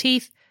around your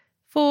teeth.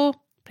 4.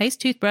 Place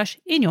toothbrush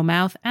in your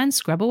mouth and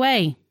scrub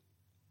away.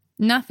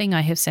 Nothing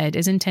I have said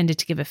is intended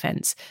to give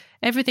offence.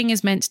 Everything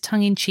is meant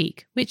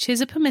tongue-in-cheek, which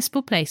is a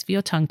permissible place for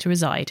your tongue to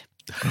reside.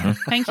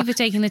 Thank you for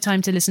taking the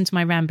time to listen to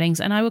my ramblings,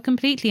 and I will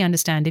completely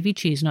understand if you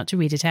choose not to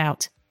read it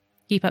out.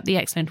 Keep up the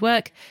excellent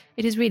work.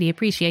 It is really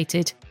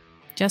appreciated.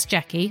 Just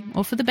Jackie,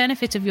 or for the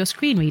benefit of your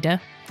screen reader,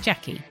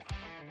 Jackie.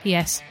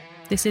 P.S.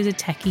 This is a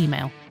tech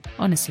email.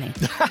 Honestly.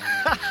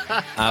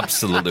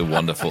 Absolutely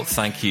wonderful.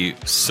 Thank you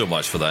so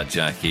much for that,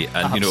 Jackie.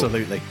 And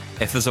Absolutely. You know,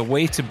 if there's a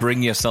way to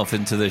bring yourself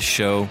into this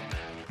show,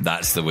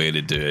 that's the way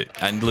to do it.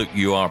 And look,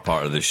 you are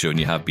part of this show, and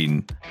you have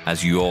been,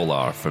 as you all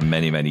are, for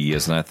many, many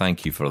years. And I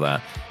thank you for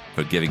that,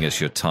 for giving us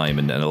your time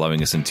and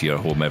allowing us into your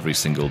home every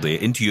single day,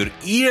 into your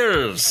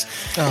ears.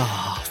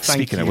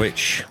 Speaking of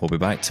which, we'll be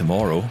back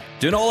tomorrow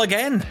doing it all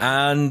again,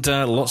 and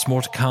lots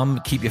more to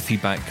come. Keep your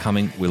feedback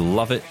coming. We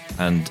love it,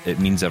 and it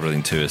means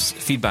everything to us.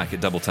 Feedback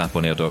at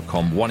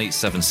doubletaponair.com,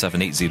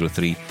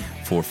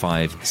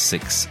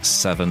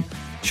 1-877-803-4567.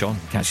 Sean,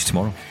 catch you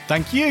tomorrow.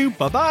 Thank you.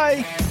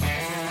 Bye-bye.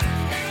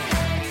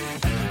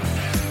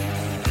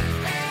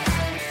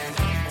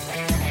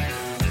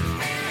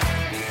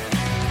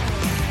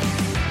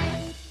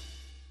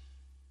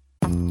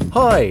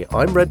 Hi,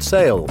 I'm Red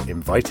Sail,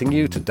 inviting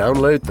you to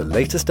download the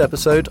latest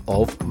episode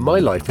of My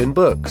Life in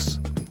Books,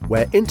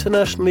 where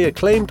internationally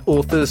acclaimed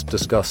authors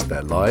discuss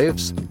their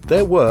lives,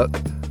 their work,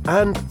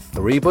 and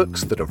 3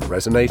 books that have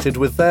resonated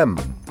with them.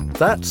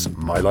 That's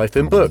My Life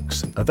in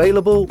Books,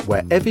 available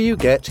wherever you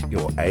get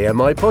your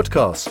AMI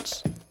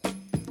podcasts.